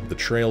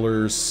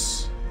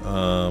trailers.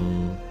 I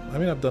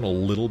mean, I've done a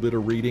little bit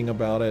of reading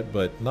about it,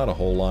 but not a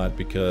whole lot,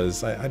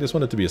 because I just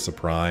want it to be a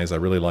surprise. I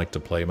really like to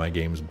play my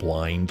games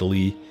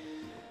blindly,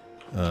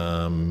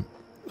 so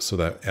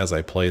that as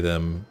I play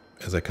them,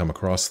 as I come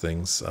across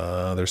things,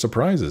 they're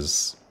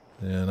surprises.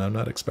 And I'm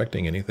not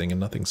expecting anything,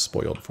 and nothing's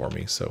spoiled for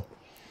me, so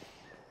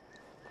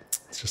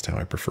it's just how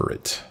I prefer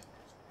it.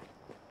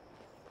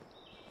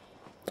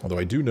 Although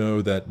I do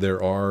know that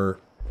there are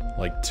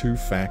like 2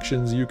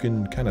 factions you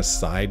can kind of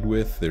side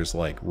with. There's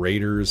like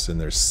raiders and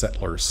there's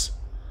settlers.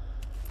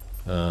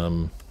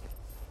 You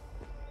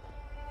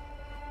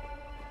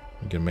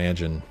can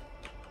imagine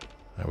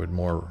I would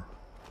more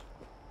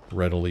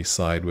readily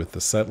side with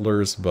the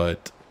settlers,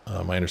 but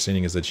my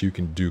understanding is that you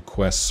can do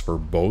quests for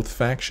both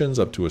factions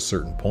up to a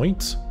certain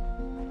point.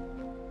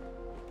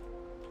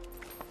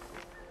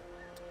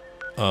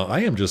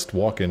 I am just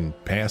walking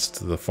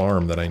past the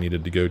farm that I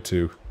needed to go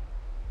to.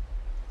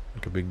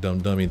 Like a big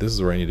dumb dummy. This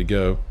is where I need to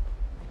go.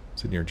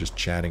 Sitting here just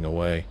chatting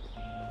away.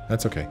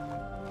 That's okay.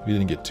 We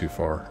didn't get too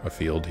far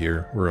afield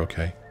here. We're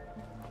okay.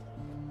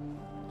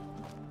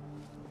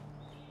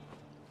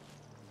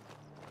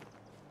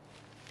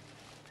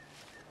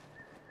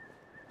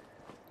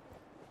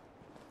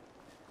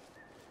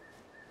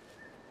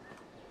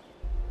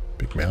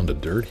 Big mound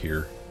of dirt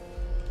here.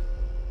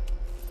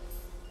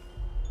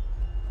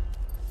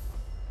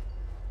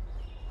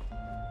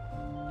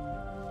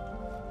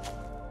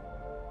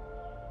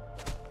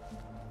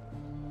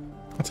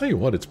 I'll tell you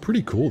what, it's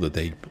pretty cool that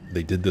they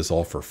did this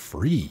all for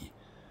free.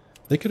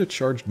 They could have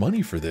charged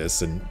money for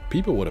this and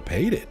people would have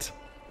paid it.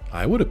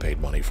 I would have paid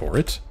money for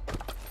it.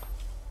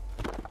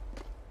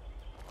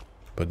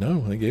 But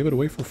no, they gave it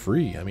away for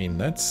free. I mean,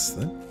 that's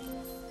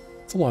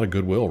a lot of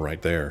goodwill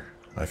right there,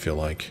 I feel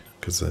like.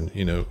 Because then,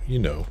 you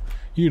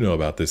know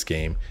about this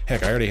game.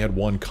 Heck, I already had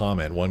one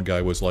comment. One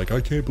guy was like,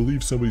 I can't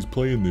believe somebody's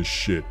playing this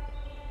shit.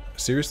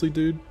 Seriously,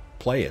 dude?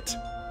 Play it.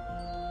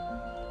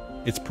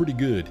 It's pretty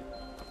good.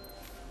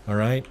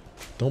 Alright?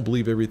 Don't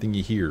believe everything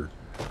you hear.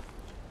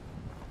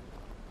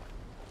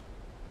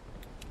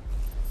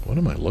 What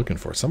am I looking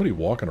for? Somebody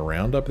walking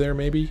around up there,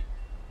 maybe?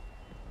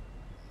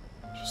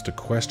 Just to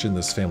question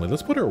this family.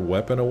 Let's put our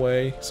weapon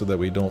away so that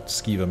we don't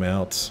skeeve them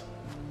out.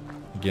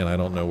 Again, I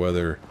don't know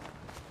whether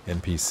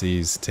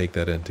NPCs take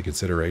that into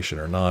consideration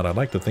or not. I'd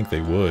like to think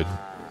they would.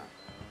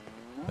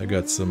 I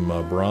got some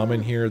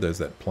Brahmin here. There's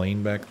that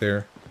plane back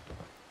there.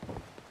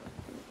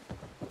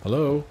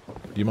 Hello?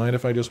 Do you mind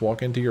if I just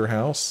walk into your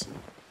house?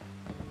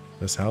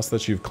 This house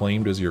that you've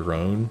claimed as your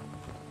own?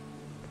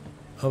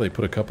 Oh, they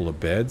put a couple of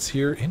beds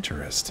here?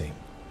 Interesting.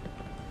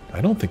 I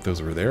don't think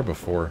those were there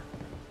before.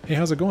 Hey,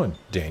 how's it going?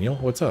 Daniel,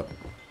 what's up?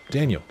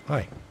 Daniel,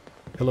 hi.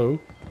 Hello?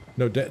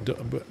 No,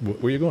 where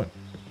are you going?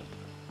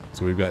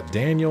 So we've got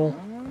Daniel.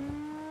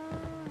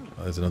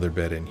 Oh, there's another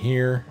bed in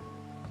here.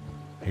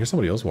 I hear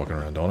somebody else walking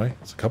around, don't I?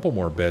 There's a couple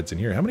more beds in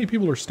here. How many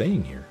people are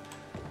staying here?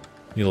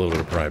 Need a little bit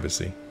of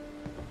privacy.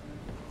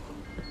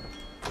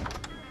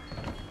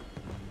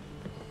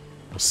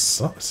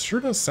 Sure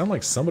does sound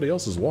like somebody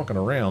else is walking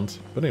around.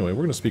 But anyway,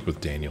 we're going to speak with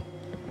Daniel.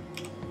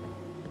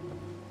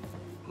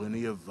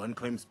 Plenty of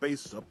unclaimed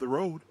space up the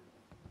road.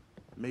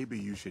 Maybe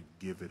you should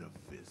give it a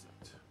visit.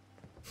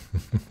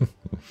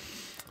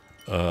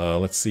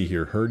 Let's see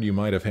here. Heard you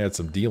might have had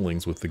some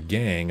dealings with the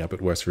gang up at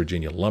West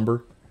Virginia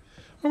Lumber.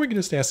 Or we can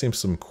just ask him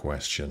some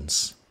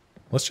questions.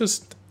 Let's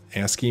just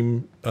ask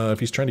him if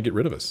he's trying to get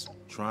rid of us.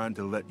 Trying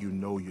to let you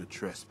know you're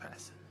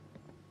trespassing.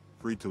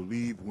 Free to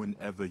leave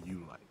whenever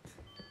you like.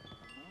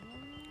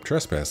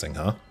 Trespassing,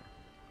 huh?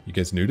 You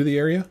guys new to the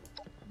area?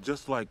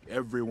 Just like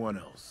everyone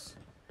else.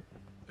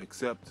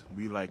 Except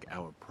we like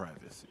our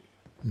privacy.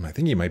 I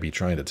think he might be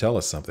trying to tell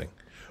us something.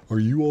 Are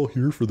you all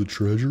here for the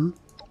treasure?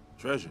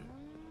 Treasure?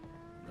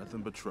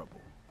 Nothing but trouble.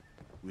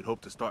 We'd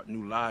hope to start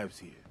new lives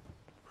here.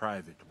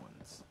 Private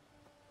ones.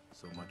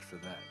 So much for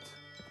that.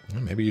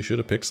 Well, maybe you should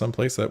have picked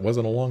someplace that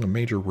wasn't along a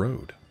major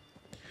road.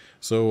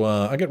 So,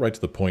 I get right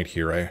to the point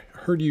here. I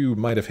heard you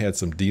might have had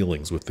some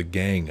dealings with the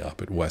gang up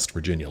at West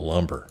Virginia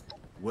Lumber.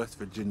 West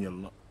Virginia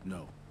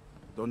no.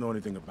 Don't know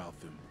anything about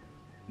them.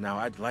 Now,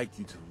 I'd like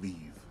you to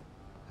leave.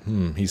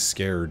 He's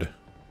scared.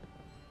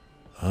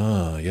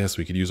 Ah, yes,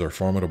 we could use our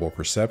formidable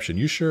perception.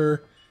 You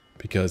sure?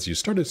 Because you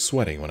started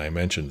sweating when I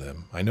mentioned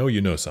them. I know you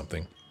know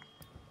something.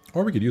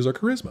 Or we could use our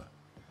charisma.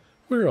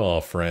 We're all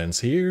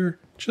friends here.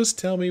 Just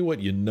tell me what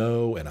you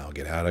know and I'll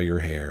get out of your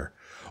hair.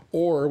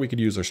 Or we could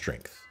use our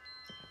strength.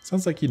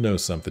 Sounds like you know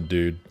something,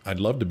 dude. I'd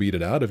love to beat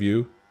it out of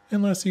you,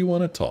 unless you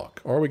want to talk.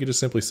 Or we could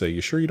just simply say,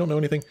 you sure you don't know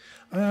anything?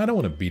 I don't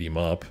want to beat him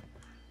up.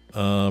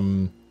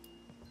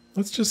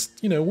 Let's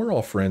just, we're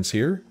all friends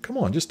here. Come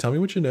on, just tell me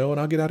what you know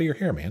and I'll get out of your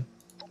hair, man.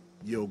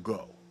 You'll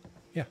go.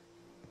 Yeah.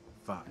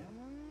 Fine.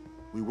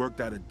 We worked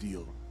out a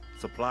deal.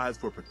 Supplies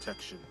for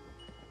protection.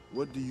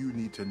 What do you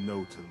need to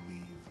know to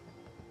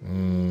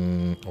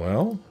leave?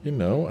 Well, you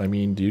know, I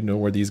mean, do you know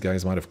where these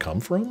guys might have come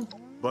from?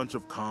 Bunch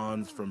of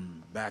cons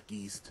from back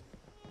east.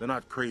 They're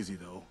not crazy,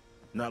 though.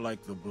 Not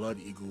like the Blood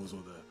Eagles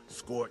or the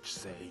Scorch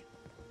say.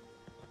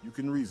 You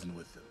can reason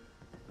with them.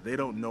 They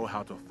don't know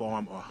how to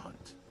farm or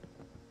hunt.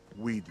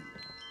 We do.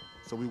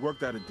 So we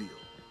worked out a deal.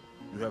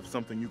 You have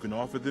something you can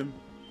offer them,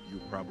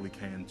 you probably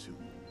can too.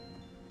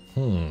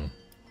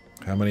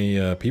 How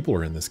many people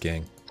are in this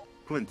gang?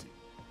 Plenty.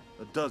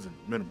 A dozen,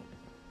 minimum.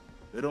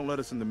 They don't let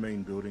us in the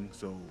main building,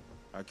 so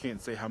I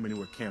can't say how many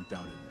were camped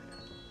out in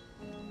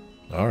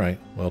there. Alright,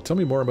 well tell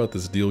me more about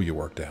this deal you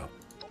worked out.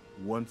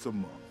 Once a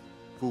month.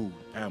 Food,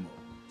 ammo,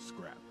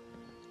 scrap.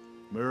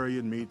 Murray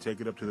and me take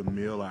it up to the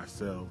mill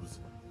ourselves.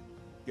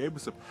 Gave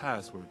us a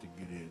password to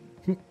get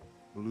in.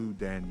 Blue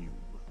Danube.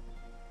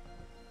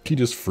 He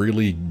just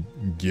freely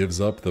gives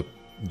up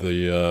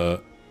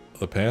the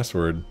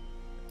password.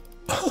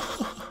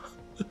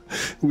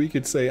 We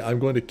could say, I'm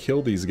going to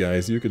kill these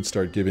guys. You can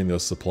start giving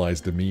those supplies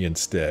to me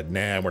instead.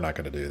 Nah, we're not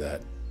going to do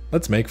that.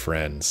 Let's make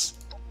friends.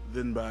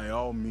 Then by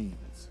all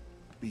means,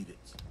 beat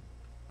it.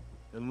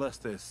 Unless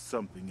there's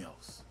something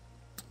else.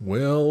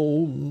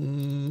 Well,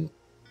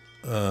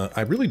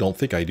 I really don't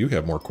think I do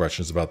have more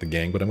questions about the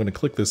gang, but I'm going to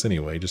click this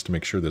anyway, just to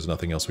make sure there's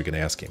nothing else we can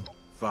ask him.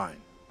 Fine.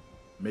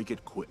 Make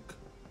it quick.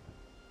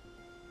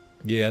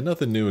 Yeah,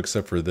 nothing new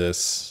except for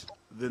this.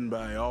 Then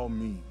by all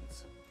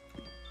means.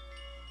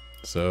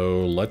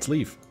 So, let's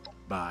leave.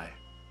 Bye.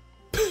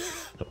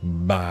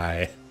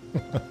 Bye.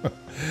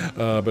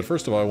 But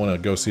first of all, I want to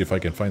go see if I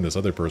can find this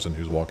other person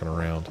who's walking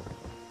around.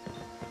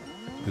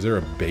 Is there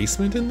a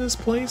basement in this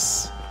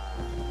place?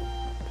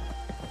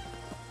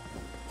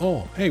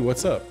 Oh, hey,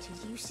 what's up?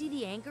 Did you see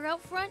the anchor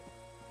out front?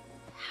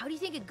 How do you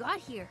think it got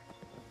here?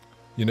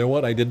 You know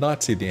what? I did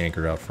not see the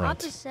anchor out front.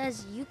 Papa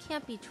says you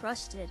can't be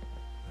trusted.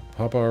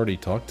 Papa already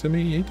talked to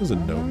me? He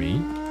doesn't know me.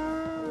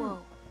 Whoa.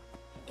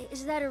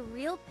 Is that a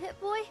real Pit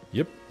Boy?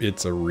 Yep,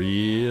 it's a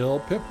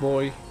real Pit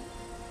Boy.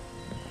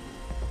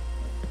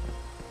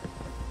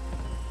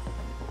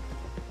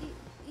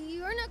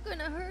 You're not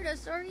gonna hurt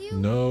us, are you?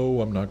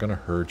 No, I'm not gonna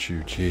hurt you.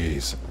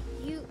 Jeez.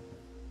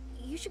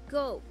 You should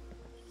go.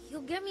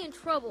 You'll get me in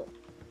trouble.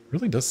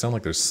 Really does sound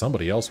like there's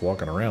somebody else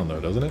walking around, though,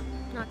 doesn't it?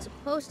 Not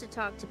supposed to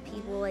talk to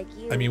people like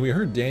you. I mean, we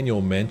heard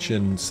Daniel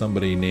mention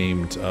somebody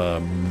named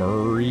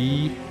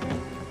Murray.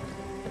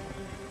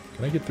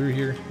 Can I get through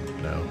here?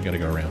 No, you gotta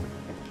go around.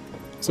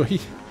 So he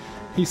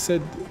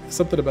said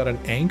something about an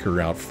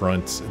anchor out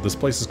front. This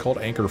place is called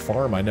Anchor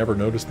Farm. I never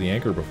noticed the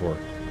anchor before.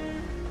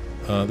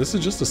 This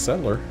is just a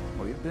settler.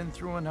 We've been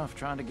through enough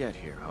trying to get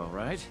here, all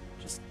right?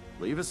 Just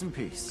leave us in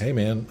peace. Hey,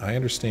 man, I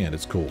understand.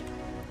 It's cool.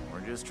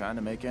 We're just trying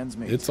to make ends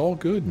meet. It's all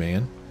good,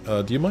 man.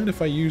 Do you mind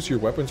if I use your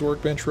weapons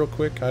workbench real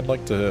quick? I'd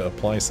like to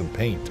apply some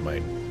paint to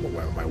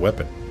my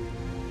weapon.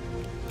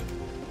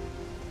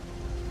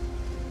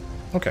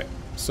 Okay,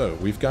 so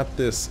we've got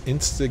this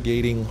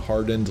instigating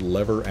hardened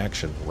lever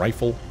action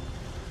rifle.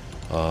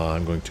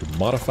 I'm going to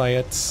modify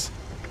it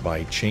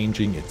by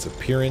changing its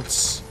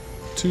appearance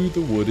to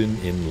the wooden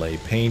inlay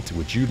paint.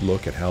 Would you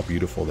look at how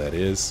beautiful that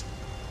is?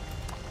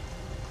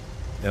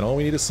 And all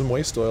we need is some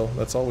waste oil.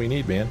 That's all we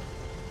need, man.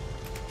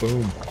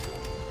 Boom.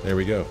 There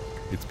we go.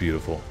 It's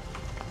beautiful.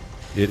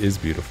 It is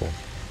beautiful.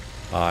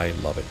 I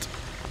love it.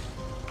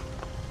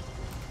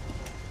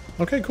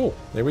 Okay, cool.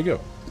 There we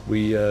go.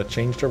 We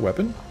changed our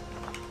weapon.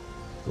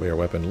 The way our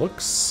weapon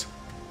looks.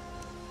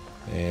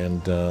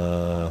 And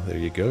there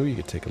you go. You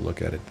can take a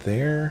look at it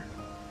there.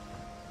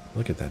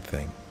 Look at that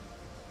thing.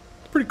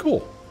 It's pretty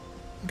cool.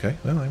 Okay,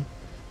 well, I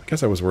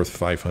guess I was worth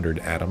 500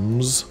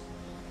 atoms.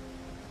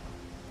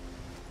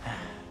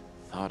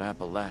 Thought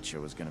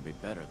Appalachia was gonna be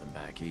better than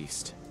back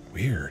east.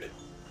 Weird.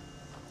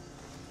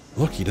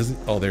 Look, he doesn't...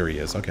 Oh, there he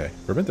is. Okay.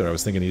 For a minute there, I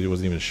was thinking he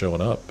wasn't even showing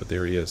up, but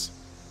there he is.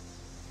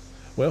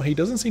 Well, he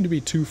doesn't seem to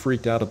be too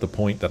freaked out at the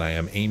point that I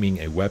am aiming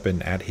a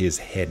weapon at his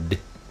head.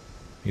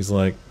 He's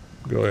like,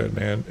 go ahead,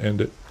 man.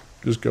 End it.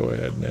 Just go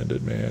ahead and end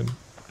it, man.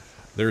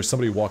 There's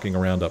somebody walking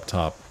around up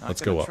top. Let's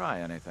go up. Not gonna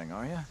try anything,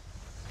 are you?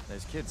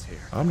 There's kids here.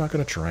 I'm not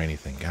going to try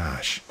anything.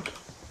 Gosh.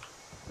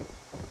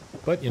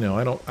 But, you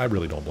know, I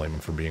really don't blame him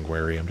for being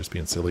wary. I'm just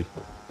being silly.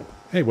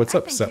 Hey, what's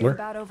up, settler? You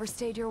about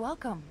overstayed your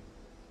welcome,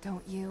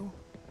 don't you?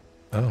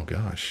 Oh,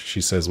 gosh.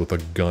 She says with a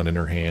gun in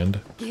her hand.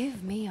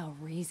 Give me a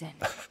reason.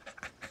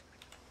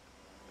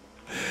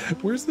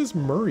 Where's this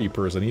Murray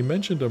person? He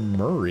mentioned a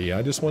Murray.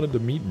 I just wanted to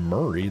meet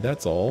Murray,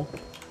 that's all.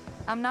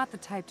 I'm not the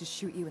type to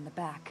shoot you in the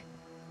back.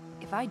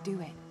 If I do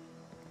it,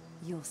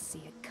 you'll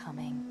see it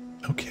coming.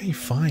 Okay,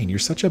 fine. You're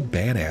such a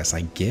badass.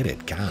 I get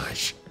it.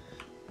 Gosh.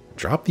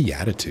 Drop the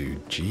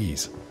attitude.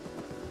 Jeez.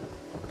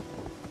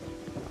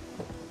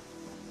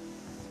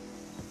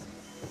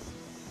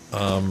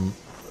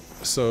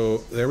 So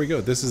there we go.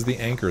 This is the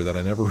anchor that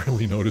I never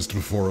really noticed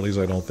before. At least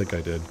I don't think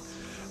I did.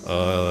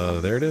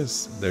 There it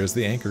is. There's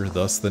the anchor.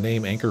 Thus the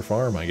name Anchor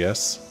Farm, I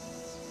guess.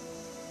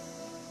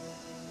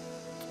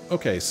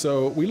 Okay,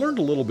 so we learned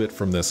a little bit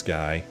from this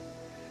guy.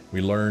 We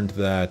learned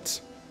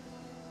that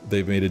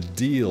they've made a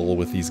deal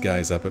with these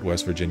guys up at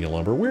West Virginia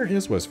Lumber. Where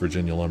is West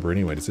Virginia Lumber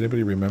anyway? Does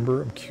anybody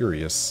remember? I'm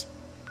curious.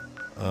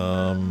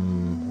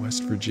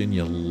 West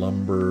Virginia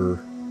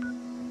Lumber.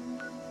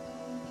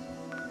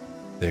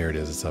 There it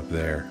is. It's up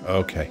there.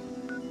 Okay.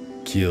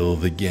 Kill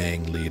the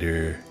gang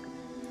leader.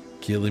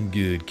 Kill him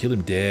good. Kill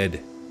him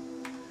dead.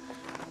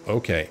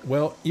 Okay.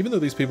 Well, even though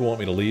these people want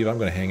me to leave, I'm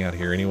going to hang out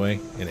here anyway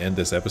and end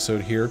this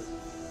episode here.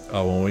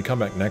 When we come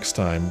back next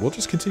time, we'll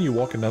just continue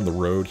walking down the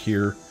road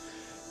here.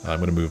 I'm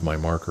going to move my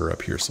marker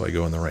up here so I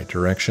go in the right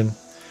direction.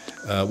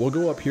 We'll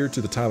go up here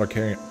to the Tyler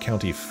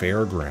County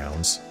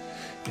Fairgrounds.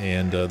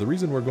 And the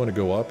reason we're going to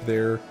go up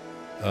there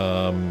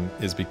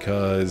is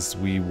because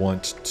we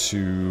want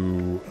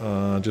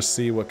to just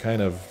see what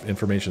kind of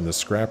information the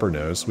scrapper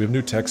knows. We have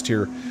new text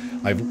here.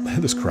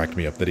 This cracked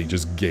me up that he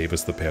just gave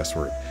us the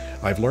password.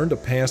 I've learned a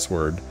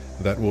password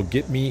that will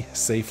get me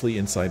safely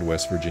inside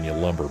West Virginia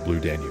Lumber, Blue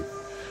Danube.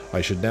 I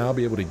should now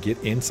be able to get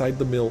inside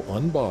the mill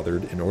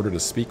unbothered in order to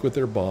speak with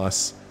their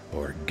boss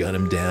or gun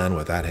him down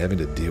without having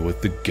to deal with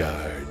the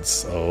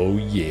guards. Oh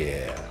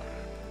yeah.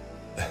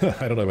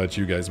 I don't know about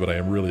you guys, but I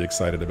am really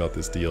excited about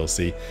this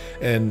DLC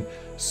and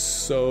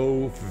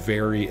so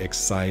very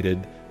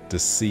excited to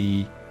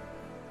see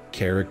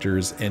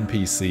characters,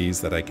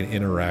 NPCs that I can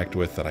interact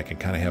with, that I can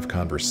kind of have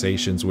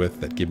conversations with,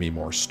 that give me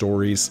more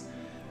stories.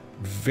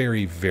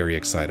 Very, very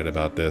excited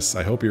about this.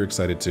 I hope you're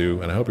excited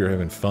too, and I hope you're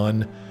having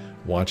fun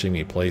watching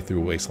me play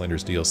through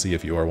Wastelanders DLC.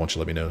 If you are, why don't you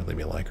let me know, leave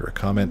me a like or a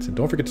comment, and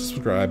don't forget to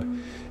subscribe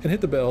and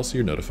hit the bell so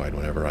you're notified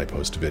whenever I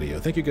post a video.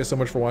 Thank you guys so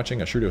much for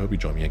watching. I sure do hope you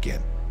join me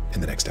again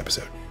in the next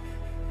episode.